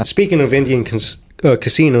asked me. Speaking of Indian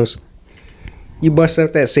casinos, you bust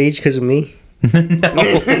out that sage because of me. To be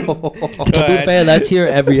fair, that's here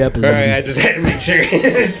every episode. All right, I just had to make sure.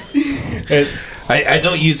 I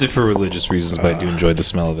don't use it for religious reasons, but I do enjoy the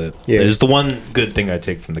smell of it. Yeah. It's the one good thing I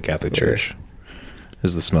take from the Catholic Church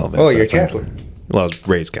is the smell of it. Oh, you're Catholic? Well, I was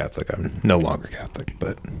raised Catholic. I'm no longer Catholic,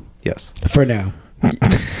 but yes. For now.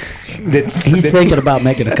 He's thinking about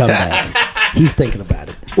making a comeback. He's thinking about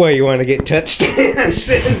it. Why, you want to get touched? I'm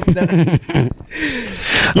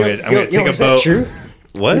going to take a boat. Is that true?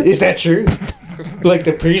 What? Is that true? Like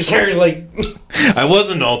the priests are like... I was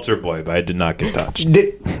an altar boy, but I did not get touched.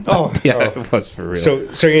 It was for real.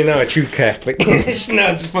 So you're not a true Catholic. It's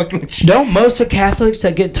not just fucking... Don't most of Catholics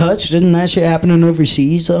that get touched, isn't that shit happening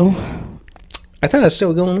overseas, though? I thought it's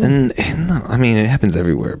still going on. And no, I mean, it happens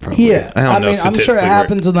everywhere, probably. Yeah. I mean, I'm sure it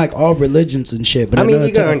happens in, like, all religions and shit, but I mean,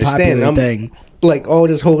 you gotta understand, thing. Like, all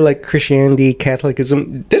this whole, like, Christianity,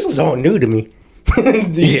 Catholicism, this is all new to me.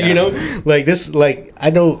 You know? Like, this, like, I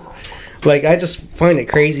don't... Like, I just find it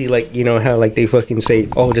crazy, like, you know, how, like, they fucking say,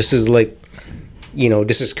 oh, this is, like, you know,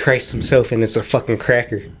 this is Christ himself, and it's a fucking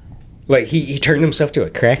cracker. Like, he turned himself to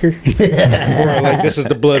a cracker? Or, like, this is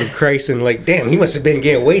the blood of Christ, and, like, damn, he must have been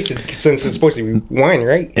getting wasted since it's supposed to be wine,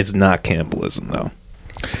 right? It's not cannibalism, though.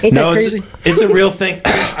 Ain't that crazy? It's a real thing.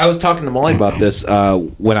 I was talking to Molly about this.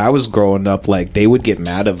 When I was growing up, like, they would get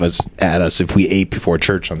mad at us if we ate before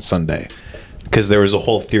church on Sunday. Because there was a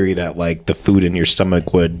whole theory that, like, the food in your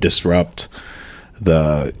stomach would disrupt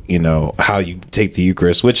the, you know, how you take the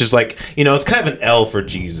Eucharist, which is like, you know, it's kind of an L for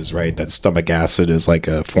Jesus, right? That stomach acid is like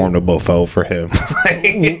a formidable foe for him.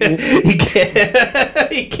 He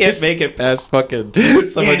can't make it past fucking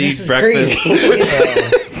somebody eat breakfast.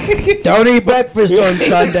 Don't eat breakfast on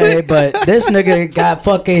Sunday, but this nigga got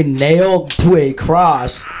fucking nailed to a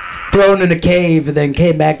cross, thrown in a cave, and then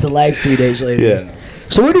came back to life 3 days later. Yeah.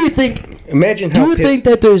 So what do you think? Imagine how. Do you think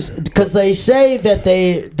that there's, because they say that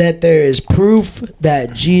there is proof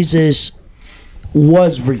that Jesus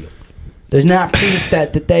was real. There's not proof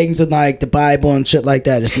that the things in like the Bible and shit like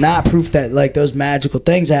that. It's not proof that like those magical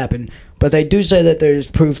things happen. But they do say that there's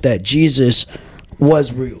proof that Jesus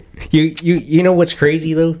was real. You know what's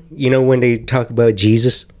crazy though? You know when they talk about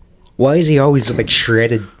Jesus, why is he always like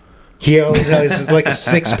shredded? He always has like a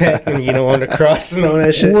 6-pack and, you know, on the cross and all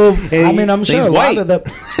that shit. Well, and I mean, I'm sure a lot of the...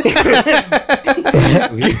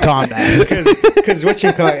 Calm down. Because what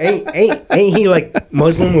you call it, ain't he like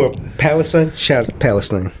Muslim or Palestine? Shout out to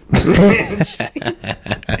Palestine.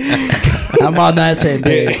 I'm on that same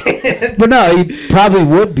page. But no, he probably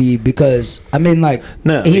would be because, I mean, like,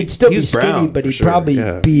 he'd still be skinny, brown, but he'd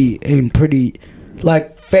probably be in pretty,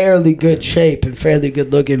 like, fairly good shape and fairly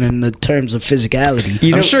good looking in the terms of physicality.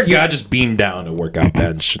 You know, I'm sure God just beamed down a workout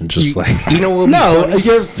bench and just you're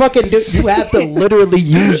fucking. You have to literally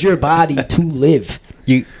use your body to live.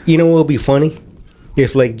 You know what would be funny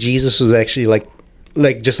if like Jesus was actually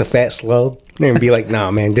like just a fat slob, and be like,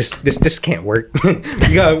 nah, man, this can't work. we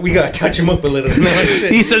gotta touch him up a little. No,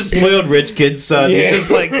 shit. He's some spoiled rich kid's son. Yeah. He's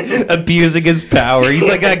just like abusing his power. He's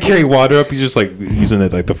like gotta carry water up. He's just like using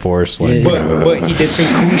it like the force. Like, but he did some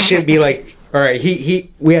cool shit. Be like, all right,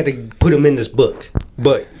 we had to put him in this book,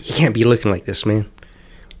 but he can't be looking like this, man.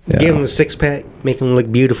 Yeah. Give him a 6-pack, make him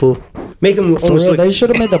look beautiful, make him For almost real, look. they should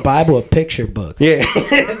have made the Bible a picture book. Yeah,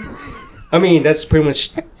 I mean that's pretty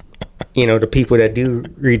much, the people that do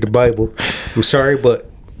read the Bible. I'm sorry, but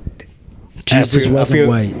Jesus wasn't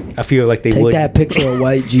white. I feel like they Take would. that picture of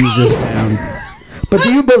white Jesus down. But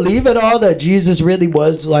do you believe at all that Jesus really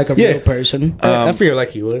was like a real person? I feel like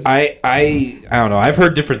he was. I don't know. I've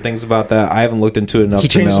heard different things about that. I haven't looked into it enough He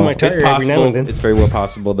to changes know. my tire It's every possible. now and then. It's very well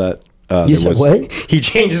possible that You said what? He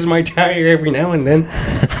changes my tire every now and then,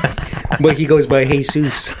 but he goes by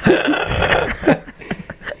Jesus.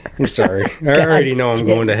 I'm sorry. I already know I'm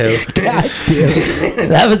going to hell. God damn.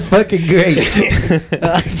 That was fucking great.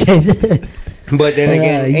 But then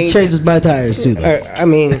again, he changes my tires too, though. I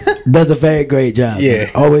mean, Does a very great job. Yeah.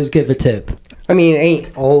 Always give a tip.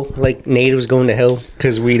 ain't all like natives going to hell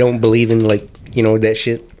because we don't believe in that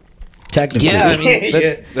shit. Technically. Yeah, I mean,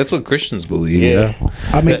 Yeah. that's what Christians believe. Yeah. Yeah.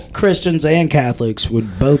 I mean, Christians and Catholics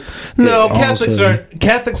would both. No, also-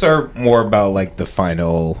 Catholics are more about like the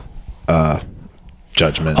final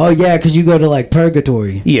judgment. Oh, yeah, because you go to like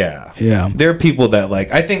purgatory. Yeah. Yeah. There are people that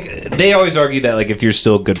like I think they always argue that like if you're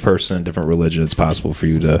still a good person in a different religion, it's possible for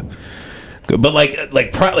you to go. But like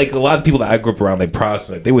a lot of people that I grew up around, like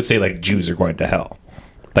Protestant, they would say like Jews are going to hell.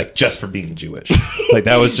 Like just for being Jewish. Like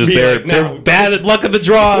that was just Be their like, no, bad luck of the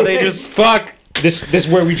draw. They just fuck. This is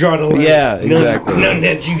where we draw the line. Yeah, exactly. None of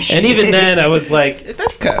that Jew shit. And even then, I was like,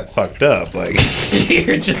 "That's kind of fucked up." Like,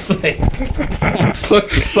 you're just like, suck,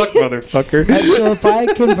 motherfucker. And so if I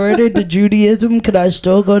converted to Judaism, could I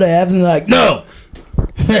still go to heaven? They're like, no.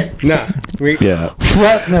 Nah. Yeah.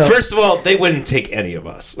 Fuck no. First of all, they wouldn't take any of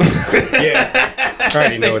us. Yeah. I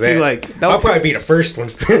already know They'd be that. like, I'll probably be the first one.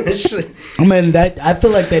 I mean, I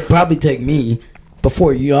feel like they'd probably take me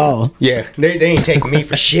before y'all. Yeah, they ain't taking me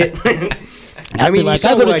for shit. I mean, like,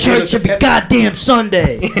 I go to church every goddamn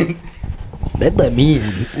Sunday. They'd let me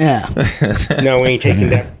in. Yeah. No, we ain't taking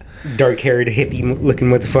that dark-haired hippie-looking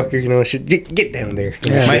motherfucker. Shit. Get down there.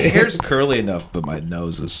 Yeah. My hair's curly enough, but my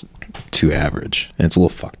nose is too average, and it's a little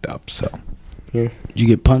fucked up. So, Did you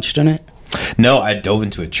get punched in it? no, I dove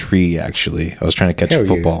into a tree. Actually, I was trying to catch Hell a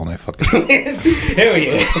football, and I fucking. Hell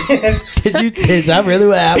yeah. Did you? Is that really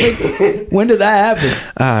what happened? When did that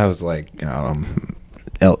happen? I was like,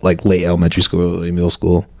 like late elementary school, early middle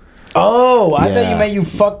school. Oh, I thought Yeah. you meant you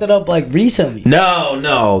fucked it up like recently.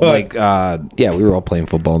 No, like, yeah, we were all playing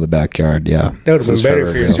football in the backyard. Yeah, That would have This been better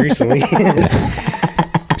was if it was forever ago.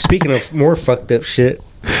 recently. Speaking of more fucked up shit,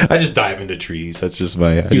 I just dive into trees. That's just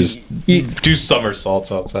I just do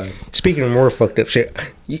somersaults outside. speaking of more fucked up shit,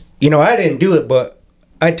 I didn't do it, but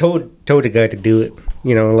I told the guy to do it.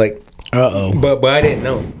 Like, Uh-oh. but I didn't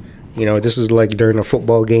know. This is like during a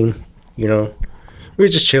football game. We were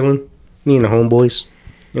just chilling, me and the homeboys,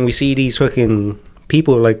 and we see these fucking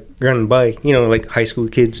people like running by. Like high school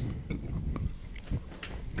kids.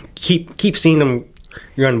 Keep seeing them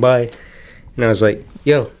run by, and I was like,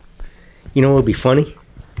 "Yo, what would be funny?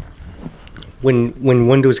 When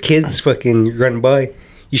one of those kids fucking run by,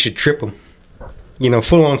 you should trip them.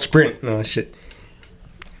 Full on sprint. No shit.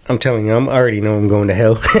 I'm telling you, I already know I'm going to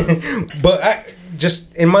hell. But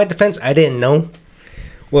just in my defense, I didn't know.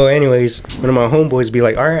 Well, anyways, one of my homeboys be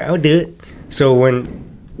like, "All right, I'll do it." So when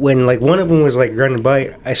like one of them was like running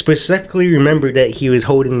by, I specifically remember that he was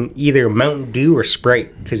holding either Mountain Dew or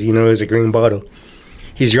Sprite because it was a green bottle.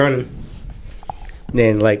 He's running.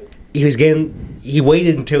 Then like he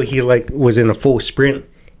waited until he like was in a full sprint,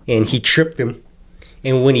 and he tripped him.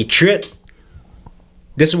 And when he tripped,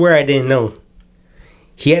 this is where I didn't know.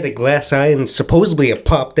 He had a glass eye, and supposedly it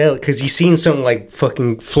popped out because he seen something like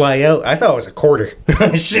fucking fly out. I thought it was a quarter.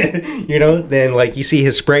 Shit, Then like you see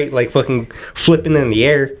his Sprite like fucking flipping in the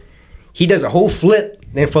air. He does a whole flip,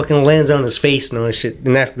 then fucking lands on his face. No shit.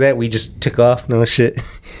 And after that, we just took off. No shit.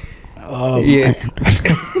 Oh, Yeah.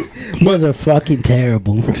 those are fucking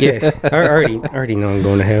terrible. Yeah, I already know I'm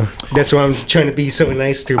going to hell. That's why I'm trying to be so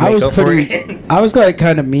nice to I make was up for it. I was like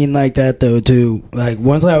kind of mean like that though too. Like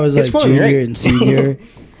once I was It's like fun, junior right? and senior.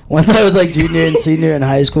 Once I was like junior and senior in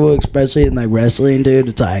high school, especially in like wrestling, dude,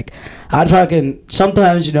 it's like I'd fucking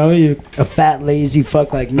sometimes you're a fat lazy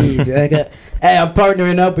fuck like me. Like, hey, I'm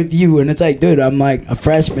partnering up with you, and it's like, dude, I'm like a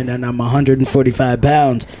freshman and I'm 145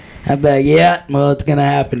 pounds. I'd be like, yeah, well, it's gonna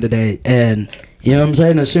happen today, and you know what I'm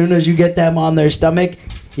saying? As soon as you get them on their stomach,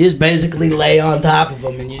 you just basically lay on top of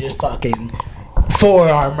them and you just fucking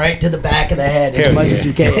forearm right to the back of the head as much as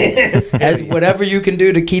you can. As whatever you can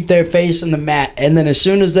do to keep their face in the mat. And then as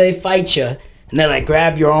soon as they fight you, and they like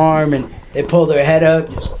grab your arm and they pull their head up,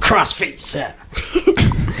 just cross face.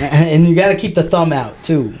 And you got to keep the thumb out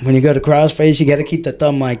too. When you go to cross face, you got to keep the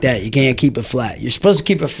thumb like that. You can't keep it flat. You're supposed to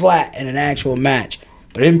keep it flat in an actual match.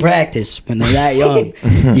 But in practice, when they're that young,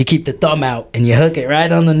 you keep the thumb out and you hook it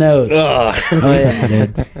right on the nose. Oh yeah,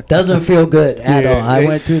 dude. Doesn't feel good at all. I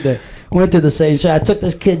went through the same shit. I took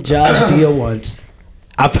this kid Josh Deal once.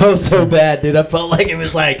 I felt so bad, dude. I felt like it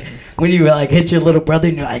was like when you like hit your little brother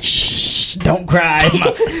and you're like, shh, don't cry.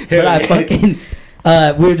 But I fucking,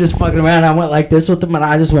 we were just fucking around. I went like this with him and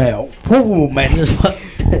I just went, whoo, man, just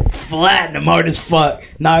flattened him hard as fuck.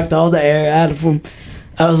 Knocked all the air out of him.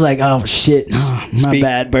 I was like, oh shit, my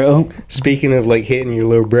bad, bro. Speaking of like hitting your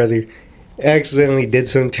little brother, I accidentally did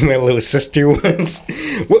something to my little sister once.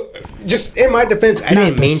 Well, just in my defense, I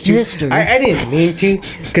didn't mean to. I didn't mean to,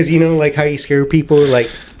 because you know, like how you scare people,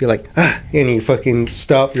 like you're like and you fucking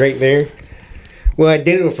stopped right there. Well, I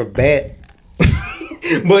did it with a bat,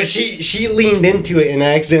 but she leaned into it and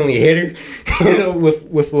I accidentally hit her, you know,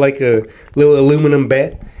 with like a little aluminum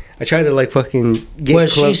bat. I tried to like fucking get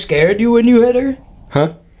Was close. she scared you when you hit her?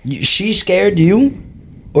 Huh? She scared you?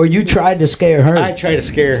 Or you tried to scare her? I tried to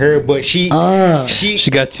scare her, but she got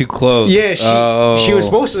too close. Yeah, she was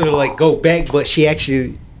supposed to like go back, but she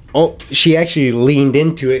actually leaned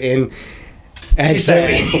into it and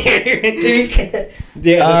accidentally hit her.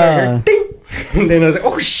 Yeah, that's like her. And then I was like,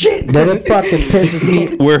 oh shit. That it fucking pisses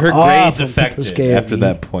me Were her off grades when people affected scare after me.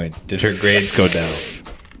 that point? Did her grades go down?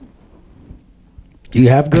 Do you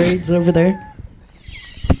have grades over there?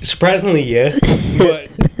 Surprisingly, yeah. But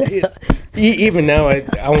even now, I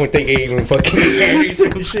don't think it even fucking matters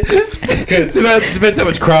and shit. Because Depends how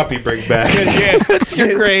much crop you bring back. yeah, That's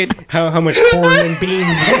your grade. how much corn and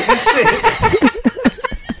beans and shit.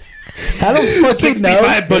 I don't fucking know.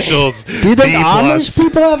 65 bushels. Do you think B+. Amish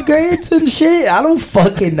people have grades and shit? I don't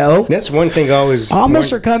fucking know. That's one thing I always.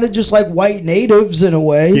 Amish are kind of just like white natives in a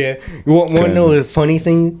way. Yeah. You want to know the funny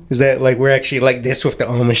thing is that like we're actually like this with the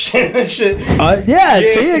Amish and shit. Yeah,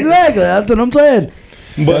 see, exactly. That's what I'm saying.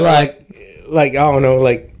 But like I don't know,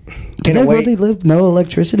 like Do they really live no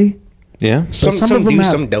electricity? Yeah. some some of them do, have-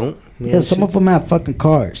 some don't. Yeah, some of them have fucking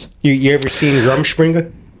cars. You ever seen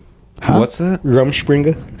Rumspringa? Huh? What's that?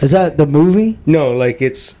 Rumspringa? Is that the movie? No, like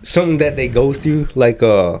it's something that they go through. Like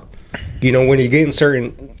you know, when you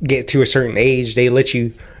get to a certain age, they let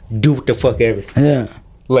you do what the fuck ever. Yeah.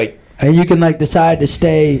 Like And you can like decide to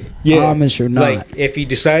stay Amish or not. Like if you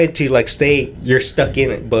decide to like stay, you're stuck in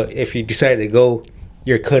it. But if you decide to go,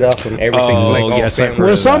 you're cut off from everything. Oh, like all yes, I've family.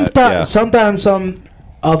 heard well, of that, yeah. sometimes some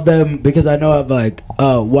of them, because I know I've like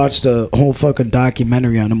watched a whole fucking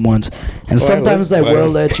documentary on them once, and sometimes they will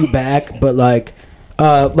let you back, but like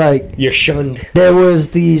you're shunned. there was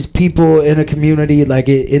these people in a community, like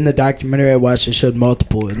in the documentary I watched, it showed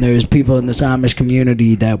multiple, and there was people in this Amish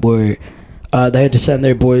community that were they had to send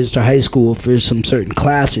their boys to high school for some certain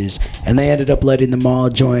classes, and they ended up letting them all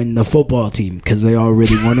join the football team because they all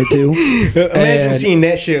really wanted to. Imagine seeing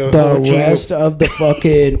that shit. The rest of the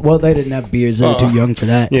fucking they didn't have beards; they were too young for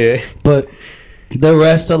that. Yeah, but the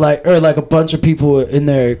rest of like a bunch of people in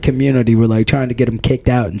their community were like trying to get them kicked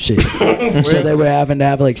out and shit. So they were having to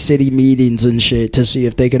have like city meetings and shit to see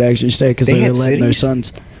if they could actually stay because they were letting their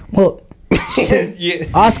sons. Well. yeah.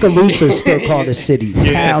 Oskaloosa is still called a city.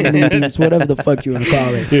 Town meetings, whatever the fuck you want to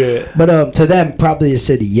call it. Yeah. But to them, probably a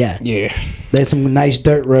city. Yeah. Yeah. There's some nice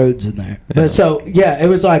dirt roads in there. But so it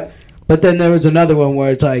was like. But then there was another one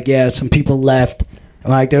where it's like, some people left.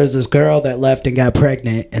 Like there was this girl that left and got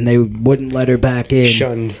pregnant, and they wouldn't let her back in.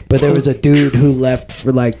 Shunned. But there was a dude who left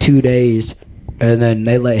for like 2 days, and then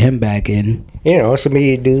they let him back in. Yeah, awesome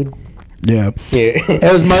me, dude. Yeah.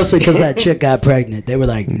 It was mostly because that chick got pregnant. They were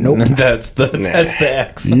like, nope. That's the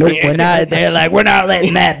X. Nope, we're not. They're like, we're not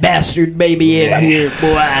letting that bastard baby in here,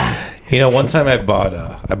 boy. You know, one time I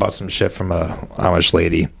bought some shit from a Amish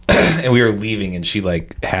lady, and we were leaving, and she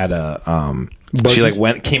like had a she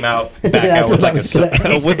like came out back out with like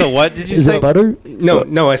with a what did you Is say? it butter?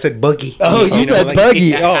 No, I said buggy. Oh, you said like,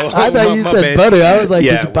 buggy. Oh, I thought you my said bad. butter. I was like,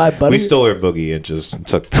 Yeah, did you buy butter? we stole her boogie and just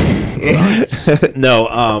took.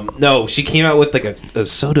 No, she came out with like a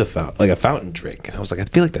soda fountain, like a fountain drink, and I was like, I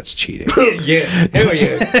feel like that's cheating. Yeah, hell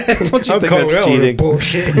yeah. Don't you I'm think calling that's that one cheating?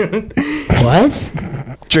 bullshit.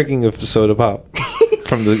 What? Drinking a soda pop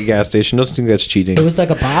from the gas station. Don't you think that's cheating? It was like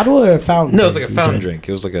a bottle or a fountain? No, it was like a you fountain said? drink.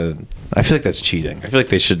 It was like a. I feel like that's cheating. I feel like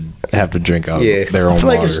they should have to drink out their own I feel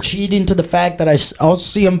like water. it's cheating to the fact that I'll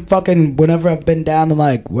see them fucking whenever I've been down to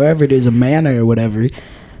like wherever it is, a manor or whatever.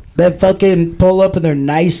 They fucking pull up in their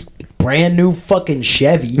nice brand new fucking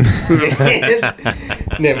Chevy.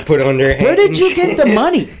 Then put on their head. Where did you get the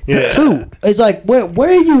money? Too. It's like where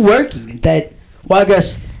are you working? That I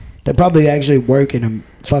guess they're probably actually working and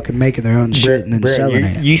fucking making their own shit and then selling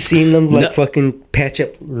it. You seen them like fucking patch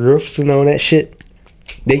up roofs and all that shit?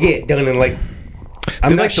 They get done in like.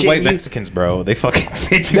 I'm like the white Mexicans, bro. They fucking.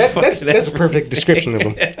 That's a perfect description of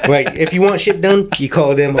them. Like, if you want shit done, you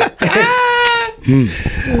call them up.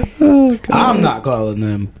 I'm not calling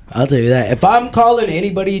them. I'll tell you that. If I'm calling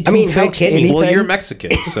anybody to fix anything, well, you're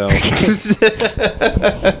Mexican, so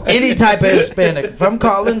any type of Hispanic. If I'm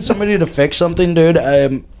calling somebody to fix something, dude,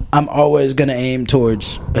 I'm always gonna aim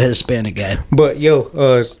towards a Hispanic guy. But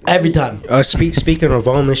yo, every time. Speaking of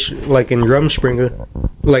Amish, like in Rumspringa,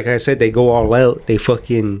 like I said, they go all out. They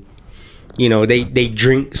fucking, they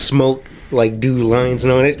drink, smoke, like do lines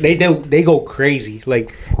and all that. They go crazy.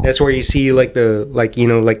 Like that's where you see like like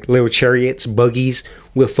little chariots, buggies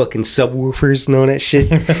with fucking subwoofers and all that shit.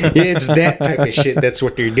 It's that type of shit. That's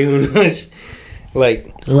what they're doing.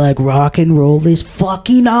 like rock and roll is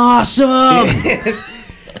fucking awesome.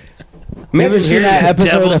 You ever seen that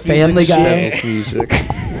episode of Family Guy? Music.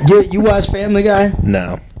 You watch Family Guy?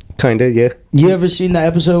 No. Kinda, yeah. You ever seen the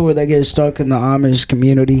episode where they get stuck in the Amish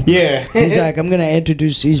community? Yeah. He's like, I'm gonna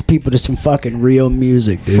introduce these people to some fucking real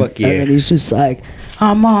music, dude. Fuck yeah. And then he's just like,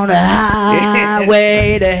 I'm on a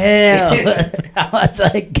highway to hell. I was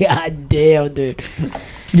like, God damn, dude.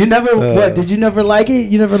 You never did you never like it?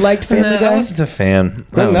 You never liked Family Guy? I wasn't a fan.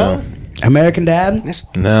 I don't know. American Dad?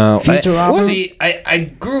 No. Futurama? I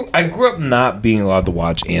grew up not being allowed to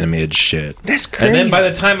watch animated shit. That's crazy. And then by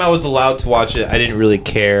the time I was allowed to watch it, I didn't really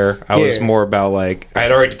care. I was more about like I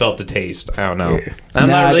had already developed a taste. I don't know. Yeah. I'm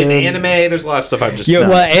not really into anime. There's a lot of stuff I'm just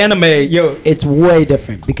well, anime, it's way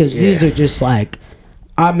different because these are just like,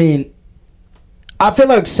 I mean, I feel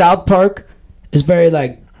like South Park is very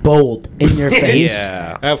like bold in your face.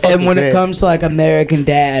 And when it comes to like American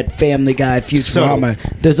Dad, Family Guy, Futurama,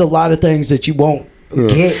 there's a lot of things that you won't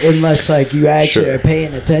get unless like you actually are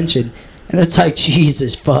paying attention. And it's like,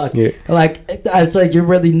 Jesus fuck. Like, it's like you're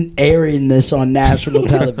really airing this on national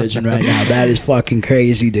television right now. That is fucking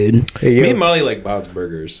crazy, dude. Me and Molly like Bob's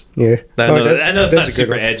Burgers. Yeah. I know it's not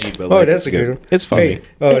super edgy, but like, that's a good one. It's funny.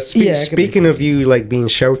 Hey, speaking of you like being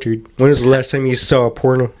sheltered, when was the last time you saw a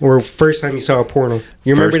porno? Or first time you saw a porno?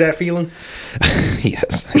 You remember that feeling?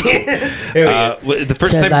 Yes. The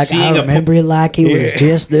first time like, seeing I remember it like it was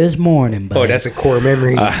just this morning. Buddy. Oh, that's a core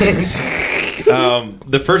memory.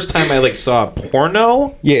 The first time I like saw a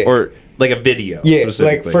porno, or like a video,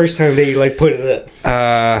 like first time they like put it up.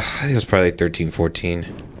 I think it was probably like 13,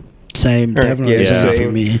 14. Same, definitely same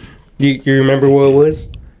for me. You remember what it was?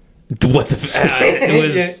 What the? It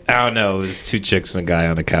was I don't know. It was two chicks and a guy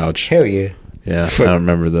on a couch. Hell yeah. Yeah, I don't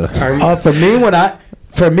remember the.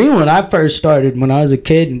 For me when I first started when I was a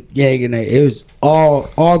kid, it was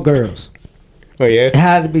all girls. Oh yeah, it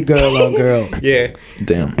had to be girl on girl. Yeah,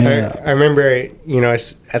 damn. I remember.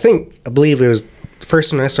 I believe it was the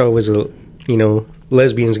first one I saw was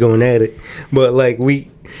lesbians going at it, but like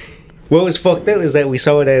what was fucked up is that we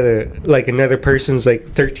saw it at another person's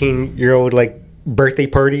 13-year-old birthday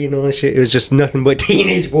party and all that shit. It was just nothing but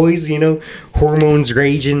teenage boys, hormones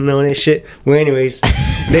raging and all that shit. Well, anyways,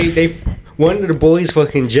 they one of the boys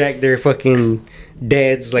fucking jacked their fucking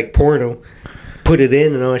dad's porno. Put it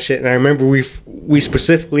in and all that shit, and I remember we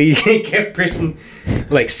specifically kept pressing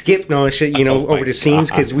skip and all that shit, over the scenes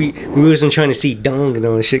because we wasn't trying to see dong and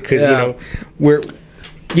all that shit because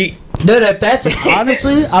dude, if that's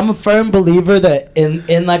honestly, I'm a firm believer that in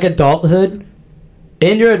adulthood,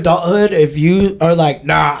 in your adulthood, if you are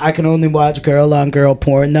nah, I can only watch girl on girl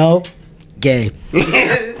porn though, gay.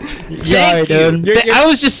 Sorry, dude. I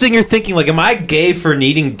was just sitting here thinking, am I gay for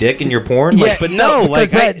needing dick in your porn? But no,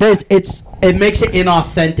 it makes it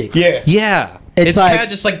inauthentic. Yeah. It's kind of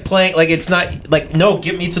just playing, it's not no,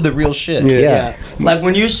 get me to the real shit. Yeah. Like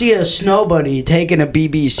when you see a snow bunny taking a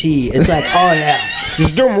BBC, it's like, oh yeah,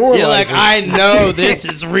 it's demoralizing. You're like, I know this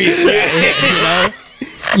is real.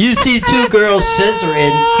 You see two girls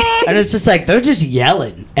scissoring, and it's just they're just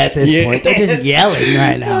yelling at this point. They're just yelling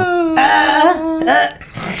right now.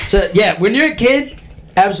 So when you're a kid,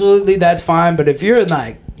 absolutely that's fine. But if you're in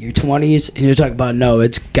your 20s and you're talking about no,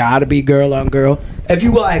 it's gotta be girl on girl. If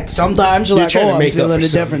you sometimes you're I'm feeling a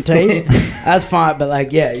different taste. That's fine.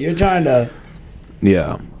 But you're trying to.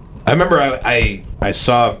 Yeah, I remember I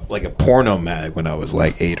saw a porno mag when I was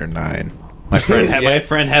 8 or 9. My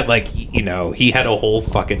friend had he had a whole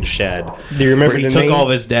fucking shed. Do you remember where he took all of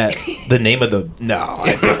his debt? The name of it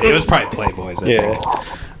was probably Playboys. I think.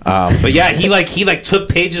 But yeah, he took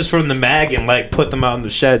pages from the mag and like put them out in the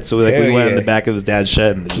shed. So like Hell we went in yeah. the back of his dad's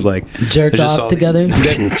shed and just like Jerk there's just off all together?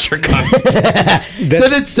 jerk off.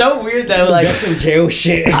 But it's so weird though. Like, That's some jail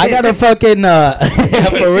shit. I got a fucking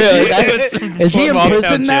for real. Is he in Small town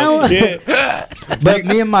prison jail now? shit. But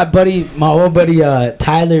me and my old buddy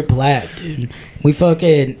Tyler Black, dude, we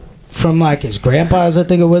fucking from like his grandpa's, I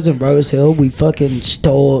think it was in Rose Hill. We fucking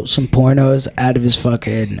stole some pornos out of his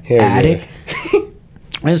fucking Hell attic.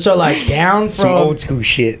 And so like down Some from old school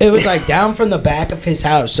shit. it was like down from the back of his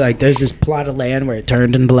house, like there's this plot of land where it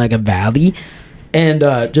turned into like a valley, and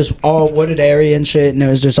just all wooded area and shit, and it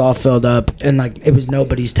was just all filled up, and like it was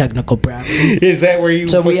nobody's technical property. Is that where you?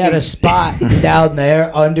 So we had a fucking- spot down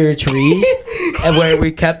there under trees, and where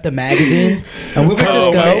we kept the magazines, and we would just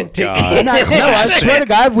Oh, go. man, take- God. No, I swear to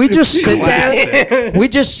God, we just sit there. We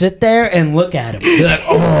just sit there and look at him. Be like,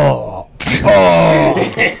 oh,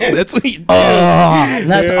 That's what you do. and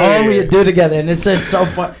that's Yeah, all we yeah. would do together, and it's just so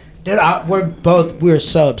fun. Dude, we were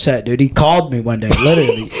so upset, dude. He called me one day,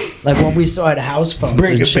 literally, like when we still had house phones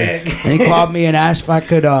Bring and it shit. back. And he called me and asked if I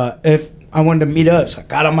could, if I wanted to meet up. So I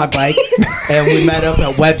got on my bike and we met up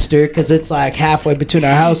at Webster because it's like halfway between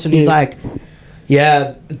our house. And he's like,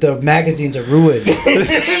 "Yeah, the magazines are ruined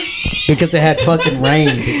because it had fucking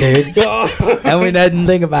rained, dude." And we didn't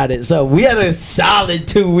think about it. So we had a solid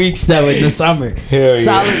 2 weeks though in the summer. Hell yeah.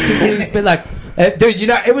 Solid 2 weeks, but like. Dude, you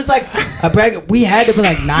know, it was like a bracket. We had to be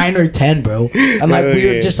like 9 or 10, bro. And like Hell we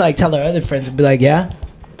yeah. would just like tell our other friends and be like, "Yeah,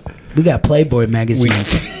 we got Playboy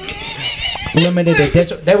magazines, limited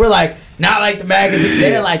edition." They were like not like the magazine.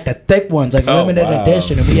 They're like the thick ones, like Oh, limited wow.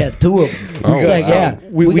 edition, and we had 2 of them. It's like, wow. yeah,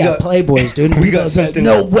 We we got- got Playboys, dude. we got Like, something-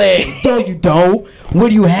 no way, no, you don't. Where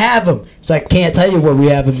do you have them? It's like, can't tell you where we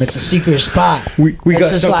have them. It's a secret spot. We It's got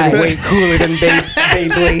just something like- way cooler than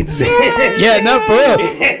Beyblades. Yeah, no, for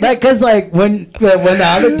real. Like, cause like when the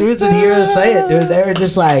other dudes would hear us say it, dude, they were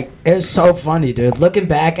just like, it's so funny, dude. Looking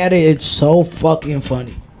back at it, it's so fucking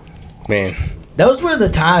funny. Man, Those were the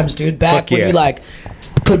times, dude. Back Fuck when yeah. you like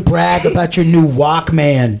could brag about your new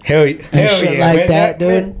Walkman hell, and hell shit yeah, like man. that,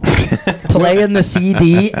 dude. Playing the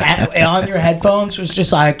CD on your headphones was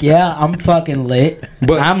just like, yeah, I'm fucking lit.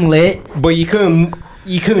 But- I'm lit. But you couldn't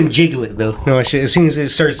jiggle it though. No shit. As soon as it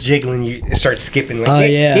starts jiggling, it starts skipping. Like, Oh,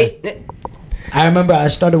 yeah. I remember I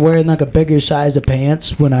started wearing like a bigger size of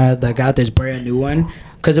pants when I like, got this brand new one,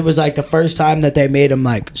 because it was like the first time that they made them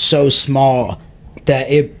like so small that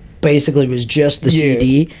it basically was just the Yeah.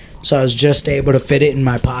 CD, so I was just able to fit it in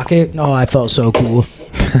my pocket. Oh, I felt so cool.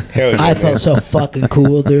 Hell yeah, I man. felt so fucking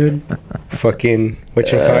cool, dude. Fucking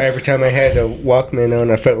every time I had a Walkman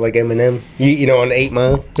on, I felt like Eminem. You know, on the 8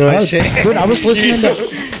 Mile. Oh, dude, I was listening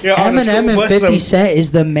to Yeah, on the Eminem school and bus, 50 some- Cent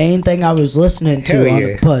is the main thing I was listening to Hell on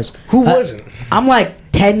yeah. the bus. Who wasn't? I'm like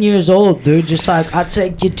 10 years old, dude. Just like, I'll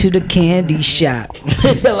take you to the candy shop.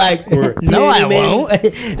 Like, no, I won't. I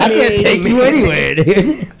can't take you anywhere,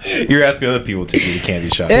 dude. You're asking other people to take you to candy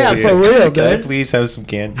shop. Yeah, for real, Can I dude. please have some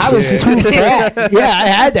candy? I was too fat. Yeah, I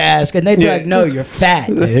had to ask. And they'd be like, no, you're fat,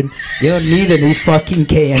 dude. You don't need any fucking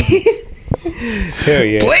candy. Hell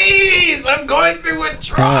yeah. Please, I'm going through a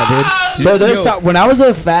trial. Dude. When I was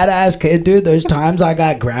a fat ass kid, dude, there's times I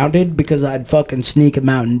got grounded because I'd fucking sneak a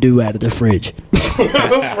Mountain Dew out of the fridge. For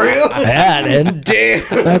real? Yeah, dude.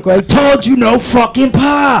 Damn. Like, I told you no fucking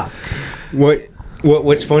pop.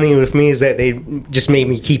 What's funny with me is that they just made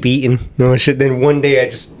me keep eating. No shit. Then one day I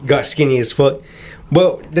just got skinny as fuck.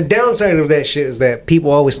 But the downside of that shit is that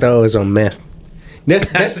people always thought I was on meth.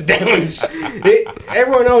 That's the damage.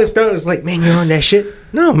 Everyone always thought it was like, man, you're on that shit.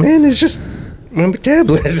 No, man, it's just my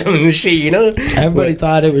metabolism and shit, you know. Everybody But-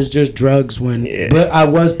 thought it was just drugs Yeah. but I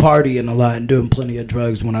was partying a lot and doing plenty of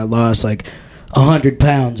drugs when I lost like 100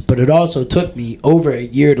 pounds. But it also took me over a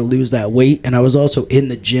year to lose that weight, and I was also in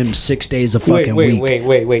the gym 6 days a fucking week.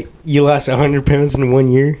 Wait. You lost 100 pounds in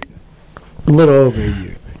 1 year? A little over a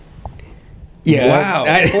year. Yeah.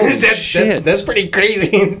 Wow. Holy that's shit. that's pretty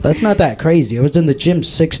crazy. That's not that crazy. I was in the gym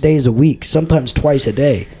 6 days a week, sometimes twice a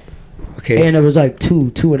day. Okay. And it was like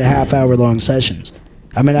 2.5 hour long sessions.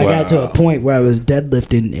 I mean, I got to a Wow. point where I was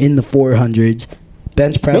deadlifting in the 400s,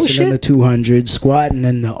 bench pressing in shit. the 200s, squatting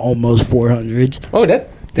in the almost 400s. Oh, that's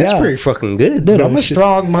Yeah. pretty fucking good. Dude, No I'm a shit.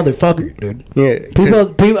 strong motherfucker, dude. Yeah.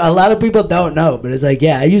 'cause- People, a lot of people don't know, but it's like,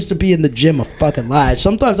 yeah, I used to be in the gym a fucking lot.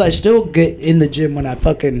 Sometimes I still get in the gym when I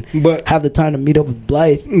fucking But- have the time to meet up with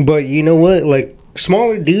Blythe. But you know what? Like,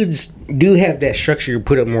 smaller dudes do have that structure to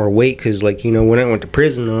put up more weight. Because, like, you know, when I went to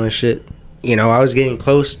prison and all that shit, you know, I was getting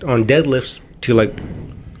close on deadlifts to, like,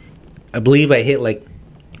 I believe I hit, like,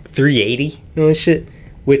 380 and all that shit.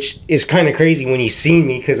 which is kind of crazy when you see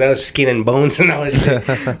me because I was skin and bones and all that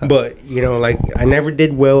shit. But, you know, like, I never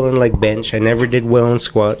did well on, like, bench. I never did well on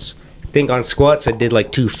squats. I think on squats I did,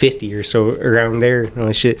 like, 250 or so around there and all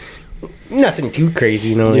that shit. Nothing too crazy,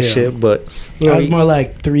 you know, that shit, but... You know, I was more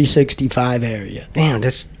like 365 area. Damn,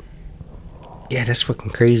 that's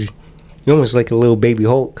fucking crazy. You're almost like a little baby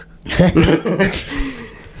Hulk.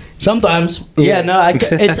 Sometimes,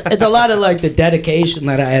 it's a lot of like the dedication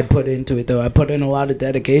that I had put into it. Though I put in a lot of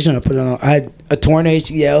dedication. I had a torn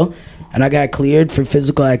ACL, and I got cleared for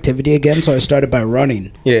physical activity again. So I started by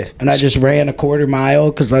running. Yeah, and I just ran a quarter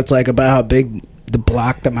mile because that's like about how big the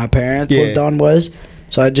block that my parents lived on was.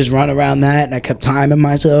 So I just run around that, and I kept timing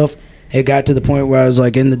myself. It got to the point where I was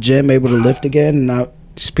like in the gym, able to lift again, and I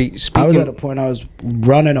was at a point I was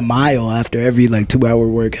running a mile after every like 2-hour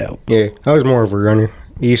workout. Yeah, I was more of a runner.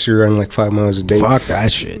 I used to run like 5 miles a day. Fuck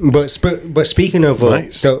that shit. But speaking of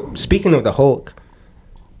speaking of the Hulk,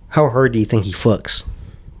 how hard do you think he fucks?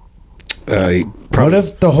 What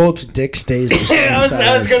if the Hulk's dick stays the same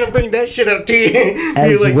I was gonna bring that shit up to you.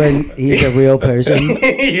 As like, when he's a real person.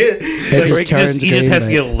 He just has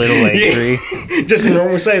to get a little angry. Just a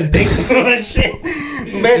normal sized dick. Shit.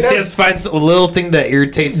 Man, he just finds a little thing that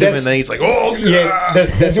irritates him, and then he's like, "Oh, yeah."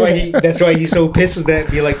 That's why he's so pissed at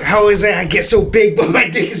that. Be like, "How is that? I get so big, but my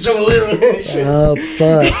dick is so little." Shit. Oh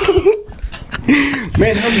fuck.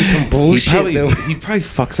 Man, that'd be some bullshit. He probably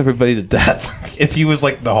fucks everybody to death if he was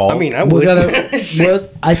like the Hulk. I mean, I would.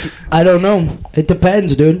 I don't know. It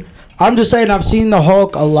depends, dude. I'm just saying I've seen the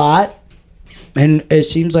Hulk a lot, and it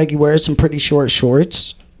seems like he wears some pretty short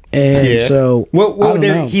shorts. And so, I don't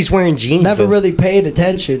know. He's wearing jeans. Never really paid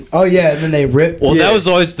attention. Oh yeah, and then they rip. Well, that was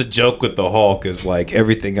always the joke with the Hulk, is like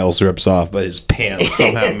everything else rips off, but his pants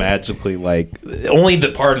somehow magically, like only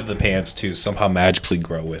the part of the pants too, somehow magically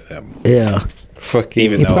grow with him. Yeah,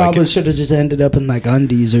 even he probably should have just ended up in like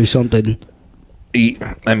undies or something.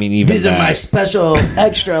 I mean, even these are my special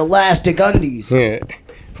extra elastic undies. Yeah,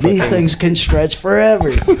 these things can stretch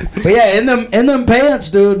forever. But yeah, in them pants,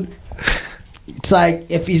 dude. It's like,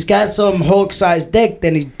 if he's got some Hulk-sized dick,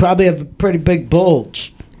 then he'd probably have a pretty big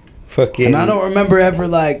bulge. Fucking. And I don't remember ever,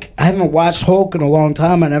 like, I haven't watched Hulk in a long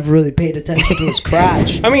time. I never really paid attention to his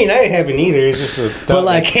crotch. I mean, I haven't either. It's just a thought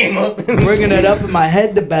that came up. Bringing it up in my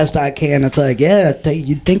head the best I can. It's like, yeah,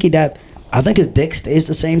 you'd think he'd have... I think his dick stays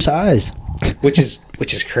the same size. Which is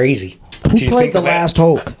crazy. Who played the last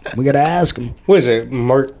Hulk? We gotta ask him. What is it?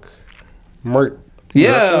 Mark...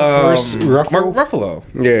 Yeah, Mark Ruffalo.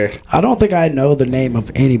 Yeah. I don't think I know the name of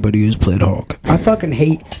anybody who's played Hulk. I fucking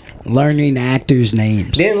hate learning actors'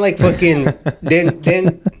 names. Then like fucking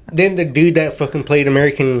then the dude that fucking played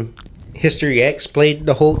American History X played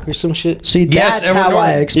the Hulk or some shit. See, that's how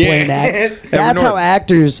I explain that's how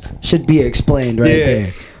actors should be explained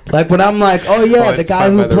there. Like when I'm like, oh yeah, the guy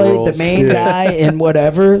who played the main guy in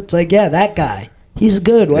whatever, it's like, yeah, that guy. He's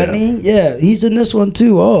good, wasn't he? Yeah, he's in this one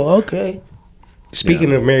too. Oh, okay.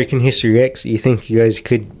 Speaking of American History X, you think you guys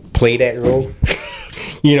could play that role?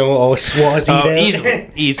 You know, all swazi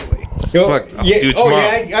down? Easily.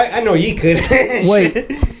 I know you could.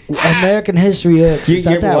 Wait, American History X, is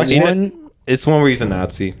that one? It's one where he's a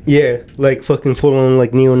Nazi. Yeah, like fucking full on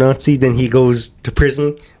like neo-Nazi, then he goes to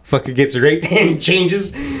prison, fucker gets raped and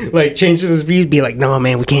changes his views, be like, no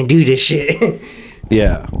man, we can't do this shit.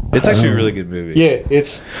 Yeah, it's actually a really good movie. Yeah,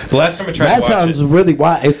 it's the last time I tried to watch it. That sounds really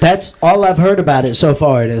wild. If that's all I've heard about it so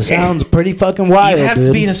far, it sounds pretty fucking wild. You have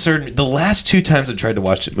to be in a certain. The last 2 times I tried to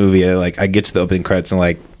watch the movie, I get to the opening credits and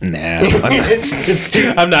like, nah, I don't want to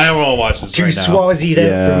watch this. Too right now. swazi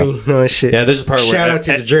for me. No shit. Yeah, there's a part Shout where out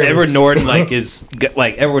to the Germans. Edward Norton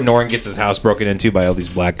Edward Norton gets his house broken into by all these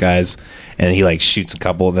black guys. And he like shoots a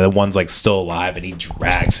couple, and then one's like still alive, and he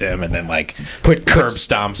drags him, and then like curb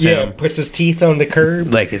stomps him. Yeah, puts his teeth on the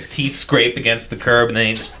curb. Like his teeth scrape against the curb, and then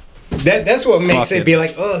he just. That's what makes it be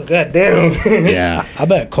like, oh goddamn. Yeah, I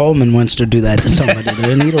bet Coleman wants to do that to somebody, dude.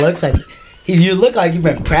 And he looks like you look like you've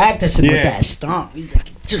been practicing with that stomp. He's like,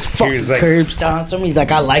 just fucking curb stomps him. He's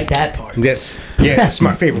like, I like that part. Yes, yeah, that's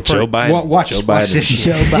my favorite part. Joe Biden. Watch this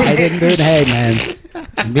shit. Joe Biden, dude. Hey man.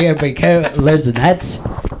 Be careful. Listen,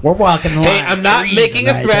 we're walking the line. Hey, I'm not making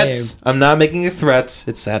a threat. I'm not making a threat.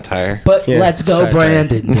 It's satire. But let's go, satire.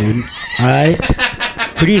 Brandon, dude. All right.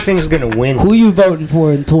 Who do you think is gonna win? Who you voting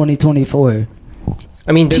for in 2024?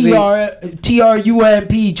 I mean,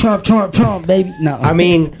 TRUMP, Trump, baby. No. I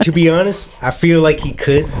mean, to be honest, I feel like he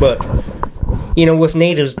could, but you know, with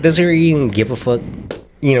natives, does he even give a fuck?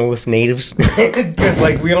 You know, with natives, because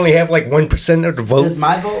like we only have like 1% of the vote. Does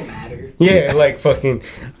my vote matter? Yeah, like fucking.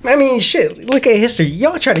 I mean, shit. Look at history.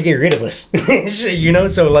 Y'all try to get rid of us. Shit, you know.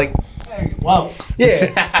 So like, whoa. Yeah.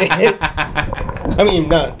 I mean,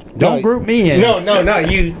 not. Don't group me in. No,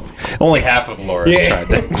 not you. Only half of Laura Yeah.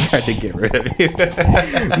 tried to get rid of you.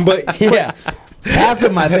 But Yeah. Half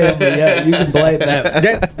of my family, yeah, you can blame them.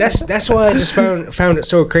 that's why I just found it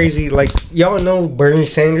so crazy. Like, y'all know Bernie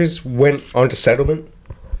Sanders went on to settlement,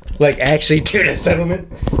 like actually to the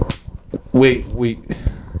settlement. Wait. We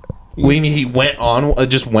mean he went on?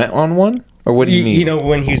 Just went on one, or what do you mean? You know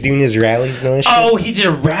when he was doing his rallies and all that shit? Oh, he did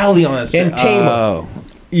a rally on us In Tama. Oh.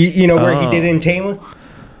 You know where he did it in Tama?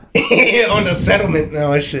 On the settlement and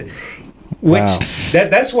all that shit. Which Wow.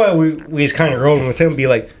 that's why we was kind of rolling with him. Be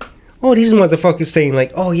like, oh, these motherfuckers saying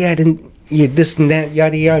like, oh yeah, this and that,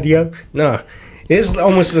 yada yada yada. Nah, it's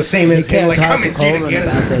almost the same as him like coming Coleman together.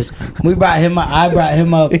 about this. We brought him up. I brought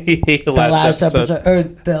him up the Last last episode or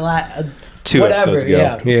the last 2 whatever. episodes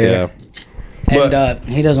ago. Yeah. And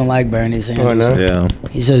he doesn't like Bernie Sanders. Oh no. Yeah.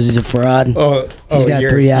 He says he's a fraud. He's got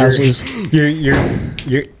 3 houses.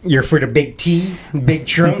 You're for the big T, big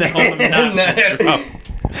Trump. No, I'm not Trump.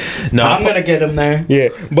 No, I'm gonna get him there. Yeah,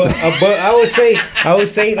 but I would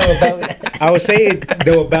say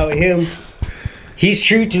though about him, he's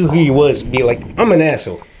true to who he was. Be like, I'm an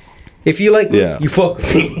asshole. If you like me, you fuck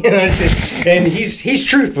with me. You know, and he's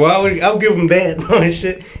truthful. I'll give him that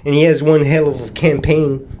shit. And he has one hell of a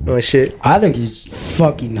campaign shit. I think he's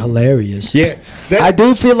fucking hilarious. Yeah, I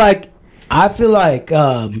feel like I feel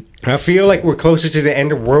like we're closer to the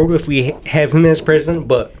end of the world if we have him as president.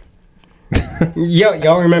 But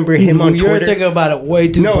y'all remember him on you're Twitter? thinking about it way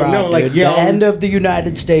too broad, like dude. yeah, the end of the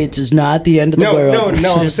United States is not the end of the world. It's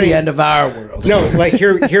I'm just saying, the end of our world. No, like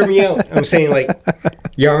hear me out. I'm saying like,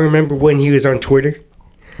 y'all remember when he was on Twitter?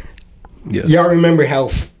 Yes. Y'all remember how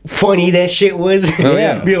funny that shit was? Oh,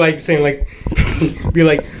 yeah. Be like saying like, be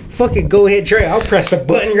like, fuck it, go ahead, Trey. I'll press the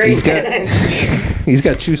button right now. He's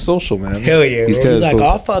got True Social, man. Hell yeah, He's man. got He's his like, whole-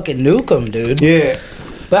 I'll fucking nuke him, dude. Yeah.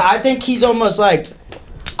 But I think he's almost like,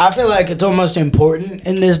 I feel like it's almost important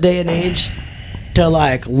in this day and age to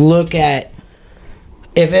like look at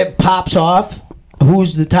if it pops off,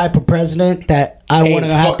 who's the type of president that I want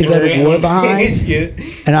to have to go to war behind. Yeah.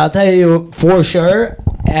 And I'll tell you for sure,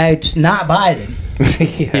 it's not Biden.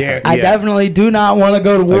 Yeah. I definitely do not want to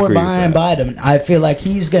go to war Agree with behind Biden. I feel like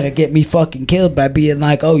he's going to get me fucking killed by being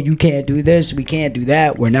like, oh, you can't do this, we can't do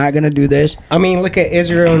that, we're not going to do this. I mean, look at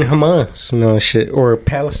Israel and Hamas, no shit, or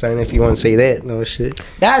Palestine, if you want to say that, no shit.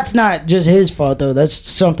 That's not just his fault, though. That's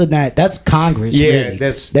something that's Congress, Yeah, really.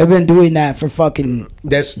 that's- They've been doing that for fucking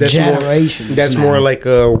That's generations More, that's now. more like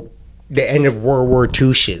the end of World War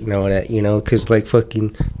II shit, and all that, you know, because like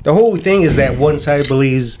fucking the whole thing is that one side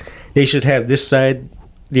believes they should have this side,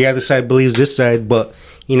 the other side believes this side, but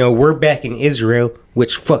you know we're back in Israel,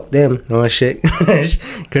 which fuck them, no shit,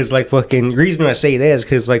 because like fucking reason I say that is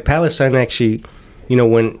because like Palestine actually, you know,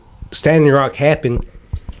 when Standing Rock happened,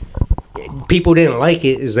 people didn't like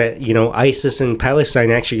it. Is that you know ISIS and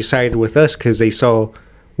Palestine actually sided with us because they saw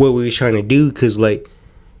what we was trying to do, because like.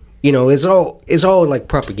 You know, it's all like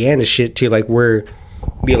propaganda shit to like where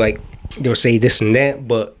be like they'll say this and that,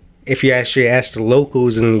 but if you actually ask the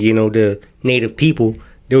locals and you know the native people,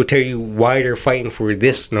 they'll tell you why they're fighting for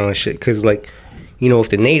this and all that shit. Because like, you know, if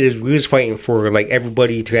the natives, we was fighting for like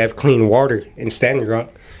everybody to have clean water in Standing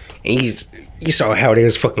Rock, and you saw how they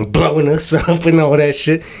was fucking blowing us up and all that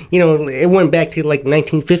shit. You know, it went back to like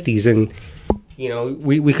 1950s and. You know,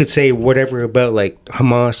 we could say whatever about like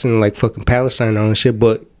Hamas and like fucking Palestine and all that shit,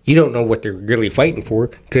 but you don't know what they're really fighting for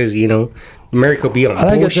because you know America be on I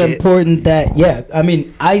think bullshit. it's important that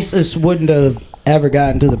ISIS wouldn't have ever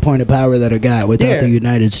gotten to the point of power that it got without the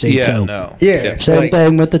United States help. Same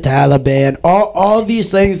thing with the Taliban. All these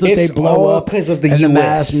things that It's they blow all up because of the in the US.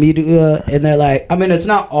 mass media, and they're like, I mean, it's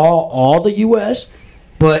not all the U.S.,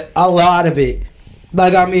 but a lot of it.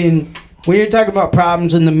 Like, I mean, when you're talking about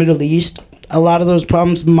problems in the Middle East, a lot of those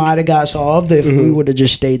problems might have got solved if we would have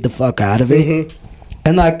just stayed the fuck out of it.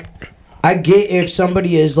 And like, I get if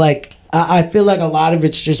somebody is like, I feel like a lot of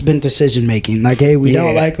it's just been decision making. Like, hey, we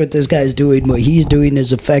don't like what this guy's doing. What he's doing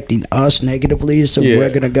is affecting us negatively, so we're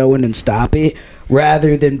gonna go in and stop it,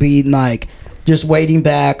 rather than being like just waiting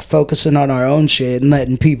back, focusing on our own shit, and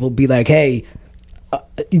letting people be like, hey,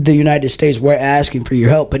 the United States, we're asking for your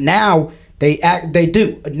help. But now they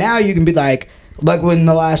do. Now you can be like when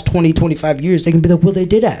the last 20, 25 years, they can be like, well, they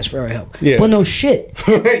did ask for our help. Yeah. Well, no shit.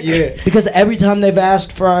 Yeah. Because every time they've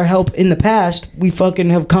asked for our help in the past, we fucking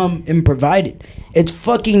have come and provided. It's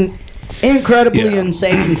fucking incredibly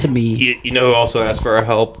insane to me. You know who also asked for our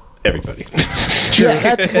help? Everybody. true.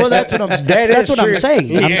 Yeah, that's what I'm. That That's is what I'm true.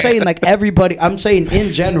 saying. I'm Yeah. saying like everybody. I'm saying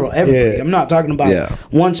in general, everybody. Yeah. I'm not talking about Yeah.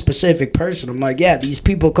 one specific person. I'm like, yeah, these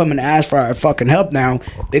people come and ask for our fucking help now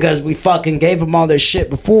because we fucking gave them all this shit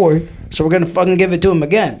before, so we're gonna fucking give it to them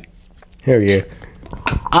again. Hell yeah.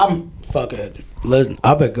 I'm fucking listen.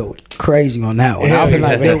 I've been going crazy on that one. Yeah, I've been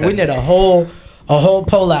like, yeah. dude, we need a whole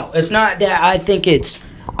poll out. It's not that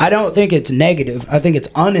I don't think it's negative. I think it's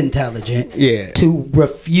unintelligent. Yeah. To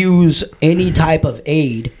refuse any type of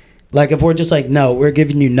aid. Like if we're just like, no, we're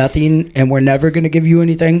giving you nothing and we're never going to give you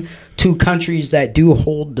anything to countries that do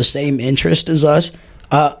hold the same interest as us.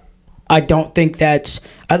 I don't think that's.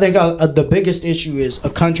 I think the biggest issue is a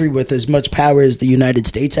country with as much power as the United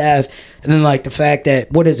States have, and then like the fact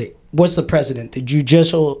that what is it? What's the president? The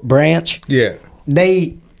judicial branch? Yeah.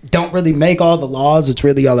 They don't really make all the laws. It's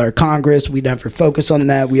really all our Congress. We never focus on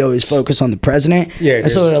that. We always focus on the president. Yeah, and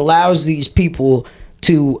so it allows these people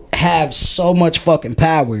to have so much fucking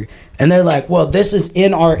power, and they're like, well, this is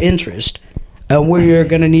in our interest, and we're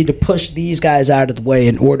gonna need to push these guys out of the way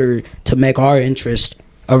in order to make our interest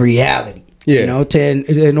a reality. Yeah. You know,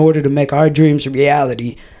 in order to make our dreams a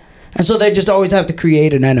reality. And so they just always have to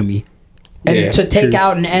create an enemy. And Yeah, to take true.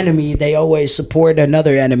 out an enemy, they always support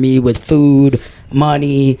another enemy with food,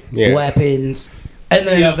 money, Yeah. weapons. And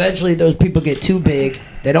then eventually those people get too big.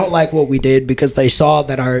 They don't like what we did because they saw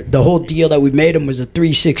that the whole deal that we made them was a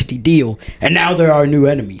 360 deal. And now they're our new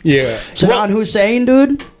enemy. Yeah. Saddam Hussein,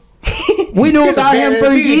 dude. We knew He's a about him badass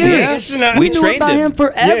for dude, years. yeah. We knew trained about him. him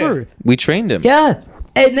forever. We trained him. Yeah.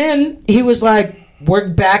 And then he was like, we're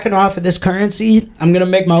backing off of this currency. I'm going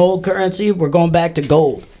to make my old currency. We're going back to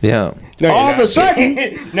gold. Yeah. No, you're All of not. a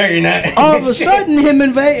sudden, No, you're not. all of a sudden, him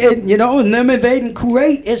invading, and them invading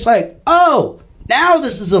Kuwait, it's like, oh, now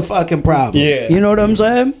this is a fucking problem. Yeah. You know what I'm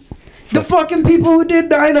saying? The fucking people who did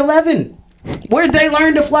 9/11. Where'd they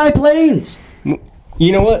learn to fly planes?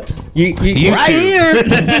 You know what? You Right here.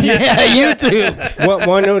 Yeah, YouTube.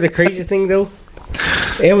 want to know the crazy thing though?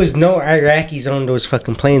 It was no Iraqis on those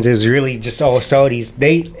fucking planes. It was really just all Saudis.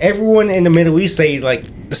 Everyone in the Middle East say like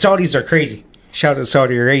the Saudis are crazy. Shout out to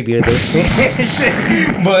Saudi Arabia though.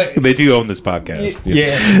 But They do own this podcast.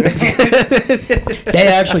 yeah. They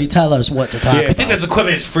actually tell us what to talk Yeah. about. think this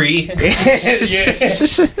equipment is free.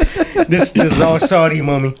 This is all Saudi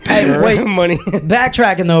money. Hey, wait. Money.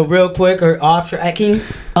 Backtracking though, real quick, or off tracking.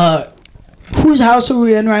 Whose house are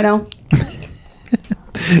we in right now?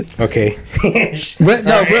 Okay.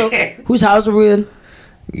 Whose house are we in?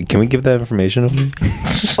 Can we give that information?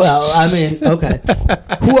 Well, I mean, okay.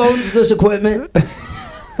 Who owns this equipment?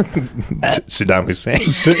 Saddam Hussein.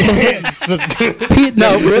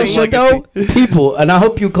 No, real shit though. People, and I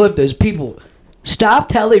hope you clip this. People, stop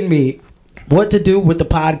telling me what to do with the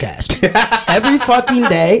podcast. Every fucking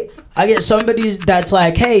day, I get somebody that's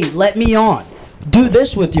like, "Hey, let me on. Do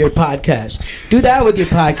this with your podcast. Do that with your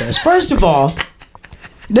podcast." First of all,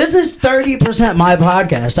 this is 30% my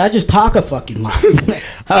podcast. I just talk a fucking lot.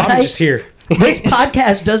 I'm just here. This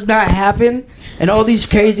podcast does not happen and all these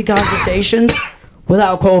crazy conversations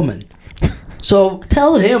without Coleman. So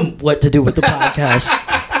tell him what to do with the podcast.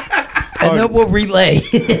 And then we'll relay.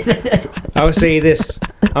 I would say this.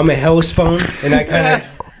 I'm a hellspawn, and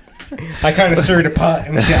I kind of stir the pot.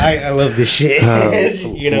 And shit. I love this shit.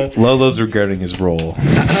 You know. Lolo's regretting his role. I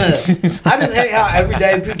just hate how every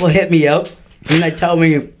day people hit me up and they tell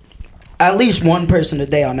me at least one person a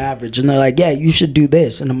day on average, and they're like, "Yeah, you should do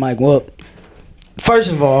this," and I'm like, "Well,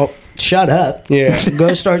 first of all, shut up. Yeah.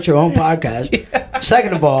 Go start your own podcast. Yeah.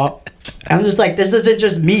 Second of all, I'm just like, this isn't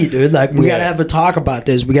just me, dude. Like, we gotta have a talk about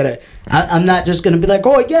this. I'm not just gonna be like,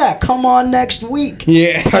 oh yeah, come on next week.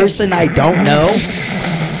 Yeah. Person I don't know.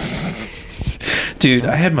 Dude,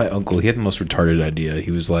 I had my uncle. He had the most retarded idea.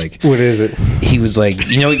 He was like, What is it? he was like,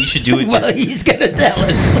 you know what you should do? Well, he's gonna tell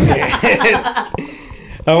us.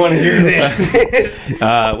 I want to hear this.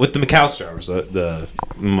 With the McAllister Hours, the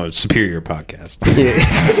Superior podcast.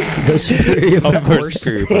 The superior, Of course,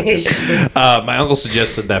 Superior podcast. My uncle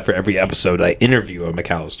suggested that for every episode, I interview a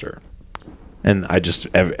McAllister. And I just,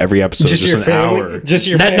 every episode Just is just your an family? hour. Just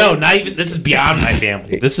your No, family? not even, this is beyond my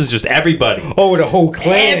family. This is just everybody. Oh, the whole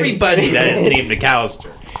clan. Everybody that is named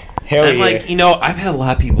McAllister. Hell And yeah. like, I've had a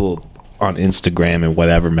lot of people on Instagram and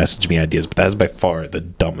whatever message me ideas, but that is by far the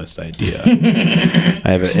dumbest idea.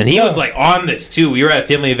 And he was like on this too. We were at a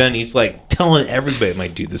family event. And he's like telling everybody, I'm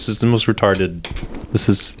like, dude, this is the most retarded. This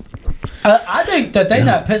is. I think the thing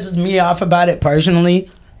that pisses me off about it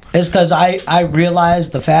personally is because I realize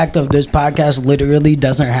the fact of this podcast literally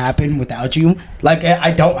doesn't happen without you. Like,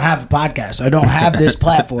 I don't have a podcast. I don't have this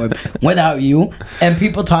platform without you. And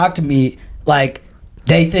people talk to me like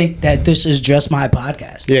they think that this is just my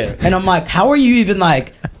podcast. Yeah. And I'm like, how are you even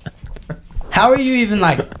like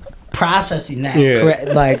processing that? Yeah. Correct?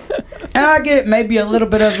 Like, and I get maybe a little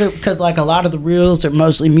bit of it because like a lot of the reels are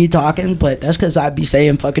mostly me talking, but that's because I'd be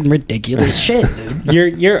saying fucking ridiculous shit,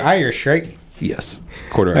 dude. You're Irish, right? Yes,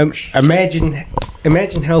 quarter Irish. Imagine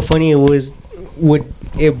how funny it was.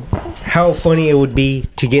 How funny it would be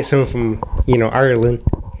to get someone from Ireland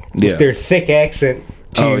with their thick accent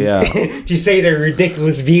to say their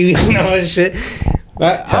ridiculous views and all this shit.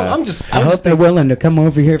 I hope they're willing to come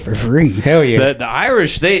over here for free. Hell yeah. The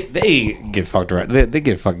Irish, they get fucked around. They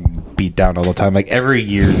get fucking beat down all the time. Like every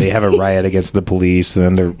year they have a riot against the police, and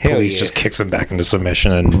then the police just kicks them back into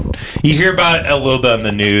submission. And you hear about it a little bit on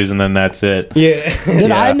the news, and then that's it. Yeah. Dude,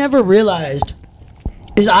 I never realized.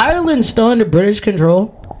 Is Ireland still under British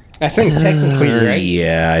control? I think technically, right?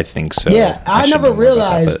 Yeah, I think so. Yeah, I should never know more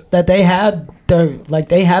about realized that they had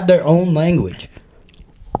their own language.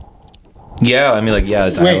 Yeah, I mean,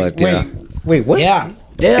 dialect. Wait, what? Yeah.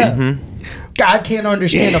 Mm-hmm. I can't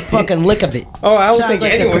understand a fucking lick of it. Oh, I don't Sounds think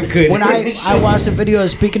like anyone could. When I watched the video of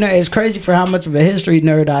speaking of, it's crazy for how much of a history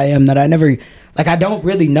nerd I am that I never, I don't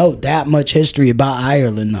really know that much history about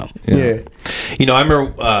Ireland, though. Yeah. I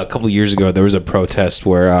remember a couple of years ago, there was a protest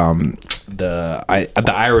where the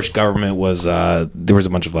Irish government was, there was a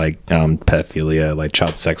bunch of, pedophilia,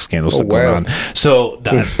 child sex scandals going on. So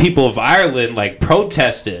the people of Ireland,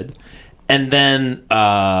 protested, and then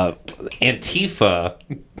Antifa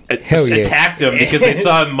attacked them because they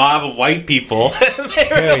saw a mob of white people.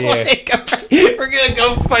 They were we're gonna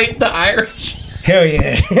go fight the Irish. Hell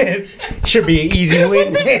yeah. Should be an easy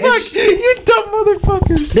win. Fuck, you dumb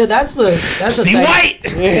motherfuckers. Dude, that's the See thing. white.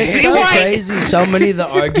 It's See so white. crazy. So many of the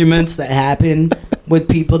arguments that happen with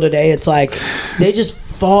people today, it's like they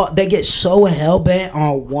get so hell bent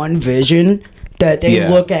on one vision that they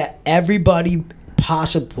look at everybody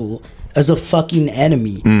possible as a fucking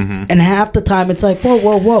enemy. Mm-hmm. And half the time it's like,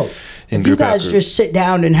 whoa. If you guys just sit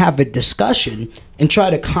down and have a discussion and try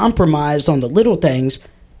to compromise on the little things,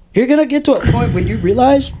 you're going to get to a point when you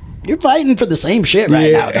realize you're fighting for the same shit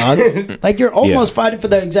right now, dog. You're almost fighting for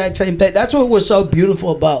the exact same thing. That's what was so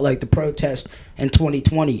beautiful about the protest in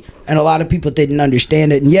 2020. And a lot of people didn't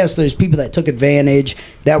understand it. And yes, there's people that took advantage,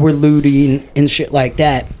 that were looting and shit like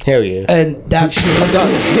that. Hell yeah. And that's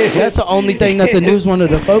the only thing that the news wanted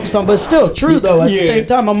to focus on. But still true, though. At the same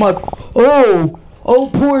time, I'm like, oh,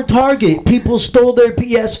 poor Target. People stole their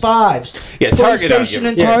PS5s. Yeah, Target, PlayStation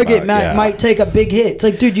and Target might take a big hit. It's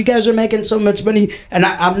like, dude, you guys are making so much money. And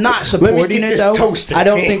I'm not supporting it, though. Toaster. I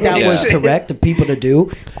don't think that was correct of people to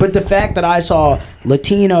do. But the fact that I saw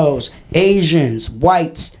Latinos, Asians,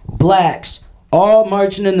 whites, blacks, all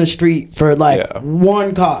marching in the street for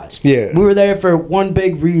one cause. Yeah. We were there for one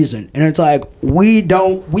big reason. And it's like,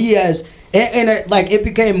 it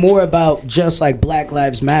became more about just Black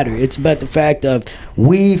Lives Matter. It's about the fact of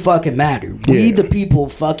we fucking matter. We the people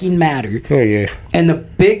fucking matter. Oh yeah. And the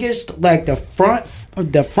biggest, the front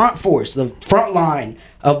force, the front line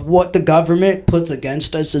of what the government puts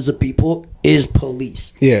against us as a people is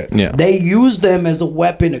police. Yeah. They use them as a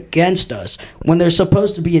weapon against us when they're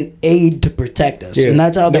supposed to be an aid to protect us. And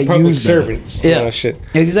that's how they use them. Servants. Yeah. Oh, shit.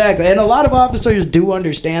 Exactly. And a lot of officers do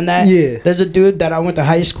understand that. Yeah. There's a dude that I went to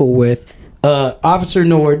high school with, Officer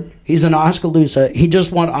Nord. He's in Oskaloosa. He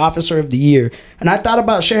just won Officer of the Year. And I thought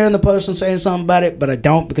about sharing the post and saying something about it, but I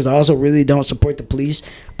don't because I also really don't support the police.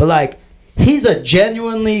 But he's a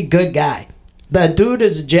genuinely good guy. That dude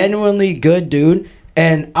is a genuinely good dude.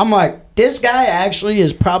 And I'm like, this guy actually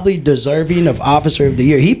is probably deserving of Officer of the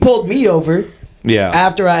Year. He pulled me over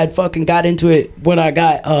after I had fucking got into it when I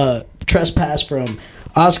got trespassed from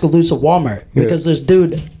Oskaloosa Walmart. Because this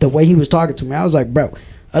dude, the way he was talking to me, I was like, bro,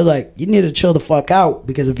 you need to chill the fuck out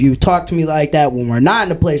because if you talk to me like that when we're not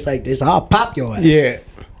in a place like this, I'll pop your ass. Yeah.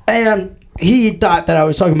 And he thought that I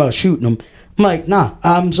was talking about shooting him. I'm like, nah,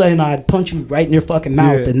 I'm saying I'd punch you right in your fucking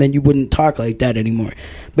mouth and then you wouldn't talk like that anymore.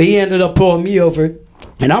 But he ended up pulling me over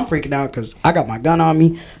and I'm freaking out because I got my gun on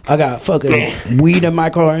me. I got fucking weed in my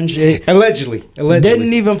car and shit. Allegedly.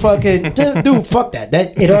 Didn't even fucking... Dude, fuck that.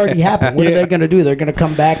 It already happened. What are they going to do? They're going to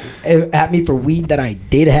come back at me for weed that I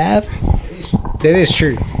did have? That is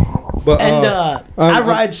true. But, I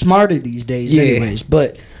ride smarter these days anyways.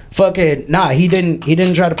 But... fucking he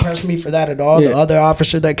didn't try to press me for that at all. The other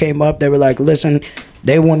officer that came up, they were like, listen,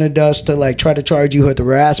 they wanted us to try to charge you with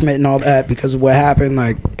harassment and all that because of what happened.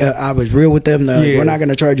 I was real with them. We're not going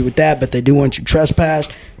to charge you with that, but they do want you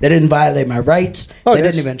trespassed. They didn't violate my rights. They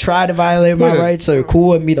didn't even try to violate my rights. They were cool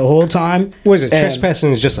with me the whole time.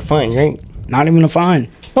 Trespassing is just a fine, right? Not even a fine.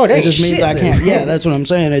 Oh, that it just means I can't. Yeah, that's what I'm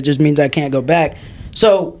saying. It just means I can't go back.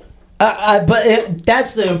 So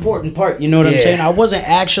That's the important part. You know what I'm Yeah. saying? I wasn't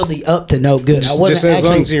actually up to no good. I wasn't Just as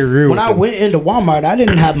long as you're real When with I them. went into Walmart, I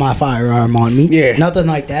didn't have my firearm on me. Yeah. Nothing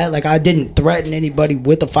like that. Like I didn't threaten anybody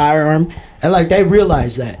with a firearm, and like they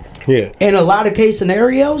realized that. Yeah. In a lot of case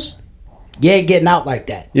scenarios, you ain't getting out like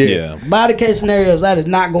that. Yeah. A lot of case scenarios, that is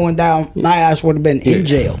not going down. My ass would have been in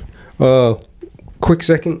jail. Quick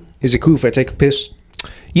second. Is it cool if I take a piss?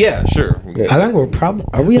 Yeah, sure. I think we're probably.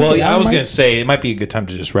 Are we? Well, at the I was hour going mark? to say it might be a good time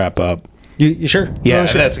to just wrap up. You sure? Yeah, Oh,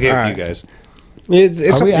 sure. that's okay All with right. you guys. It's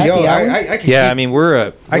Are up we to at y'all. the hour? I can Yeah, keep, I mean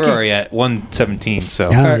we're can- already at 1:17, so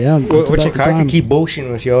Yeah, yeah. What it's you about the I time. can keep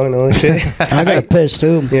bullshitting with y'all and all that shit. I got a piss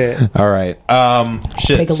too. Yeah. all right.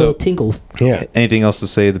 Shit. Take a so, little tinkle. Yeah. anything else to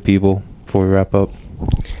say to the people before we wrap up?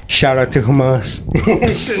 Shout out to Hamas.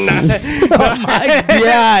 Should not- Oh my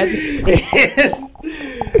god!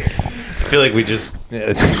 I feel like we just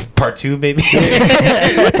part 2 maybe to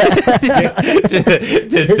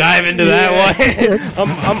dive into that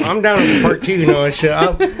one. I'm down for part 2, you know, and shit. I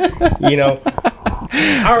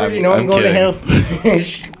already know I'm going kidding. to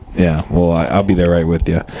hell. Yeah, well, I'll be there right with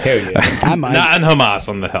you. Hell yeah. I might. Not in Hamas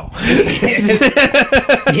on the hell.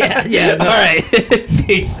 Yeah. All right.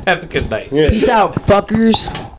 Peace. Have a good night. Peace out, fuckers.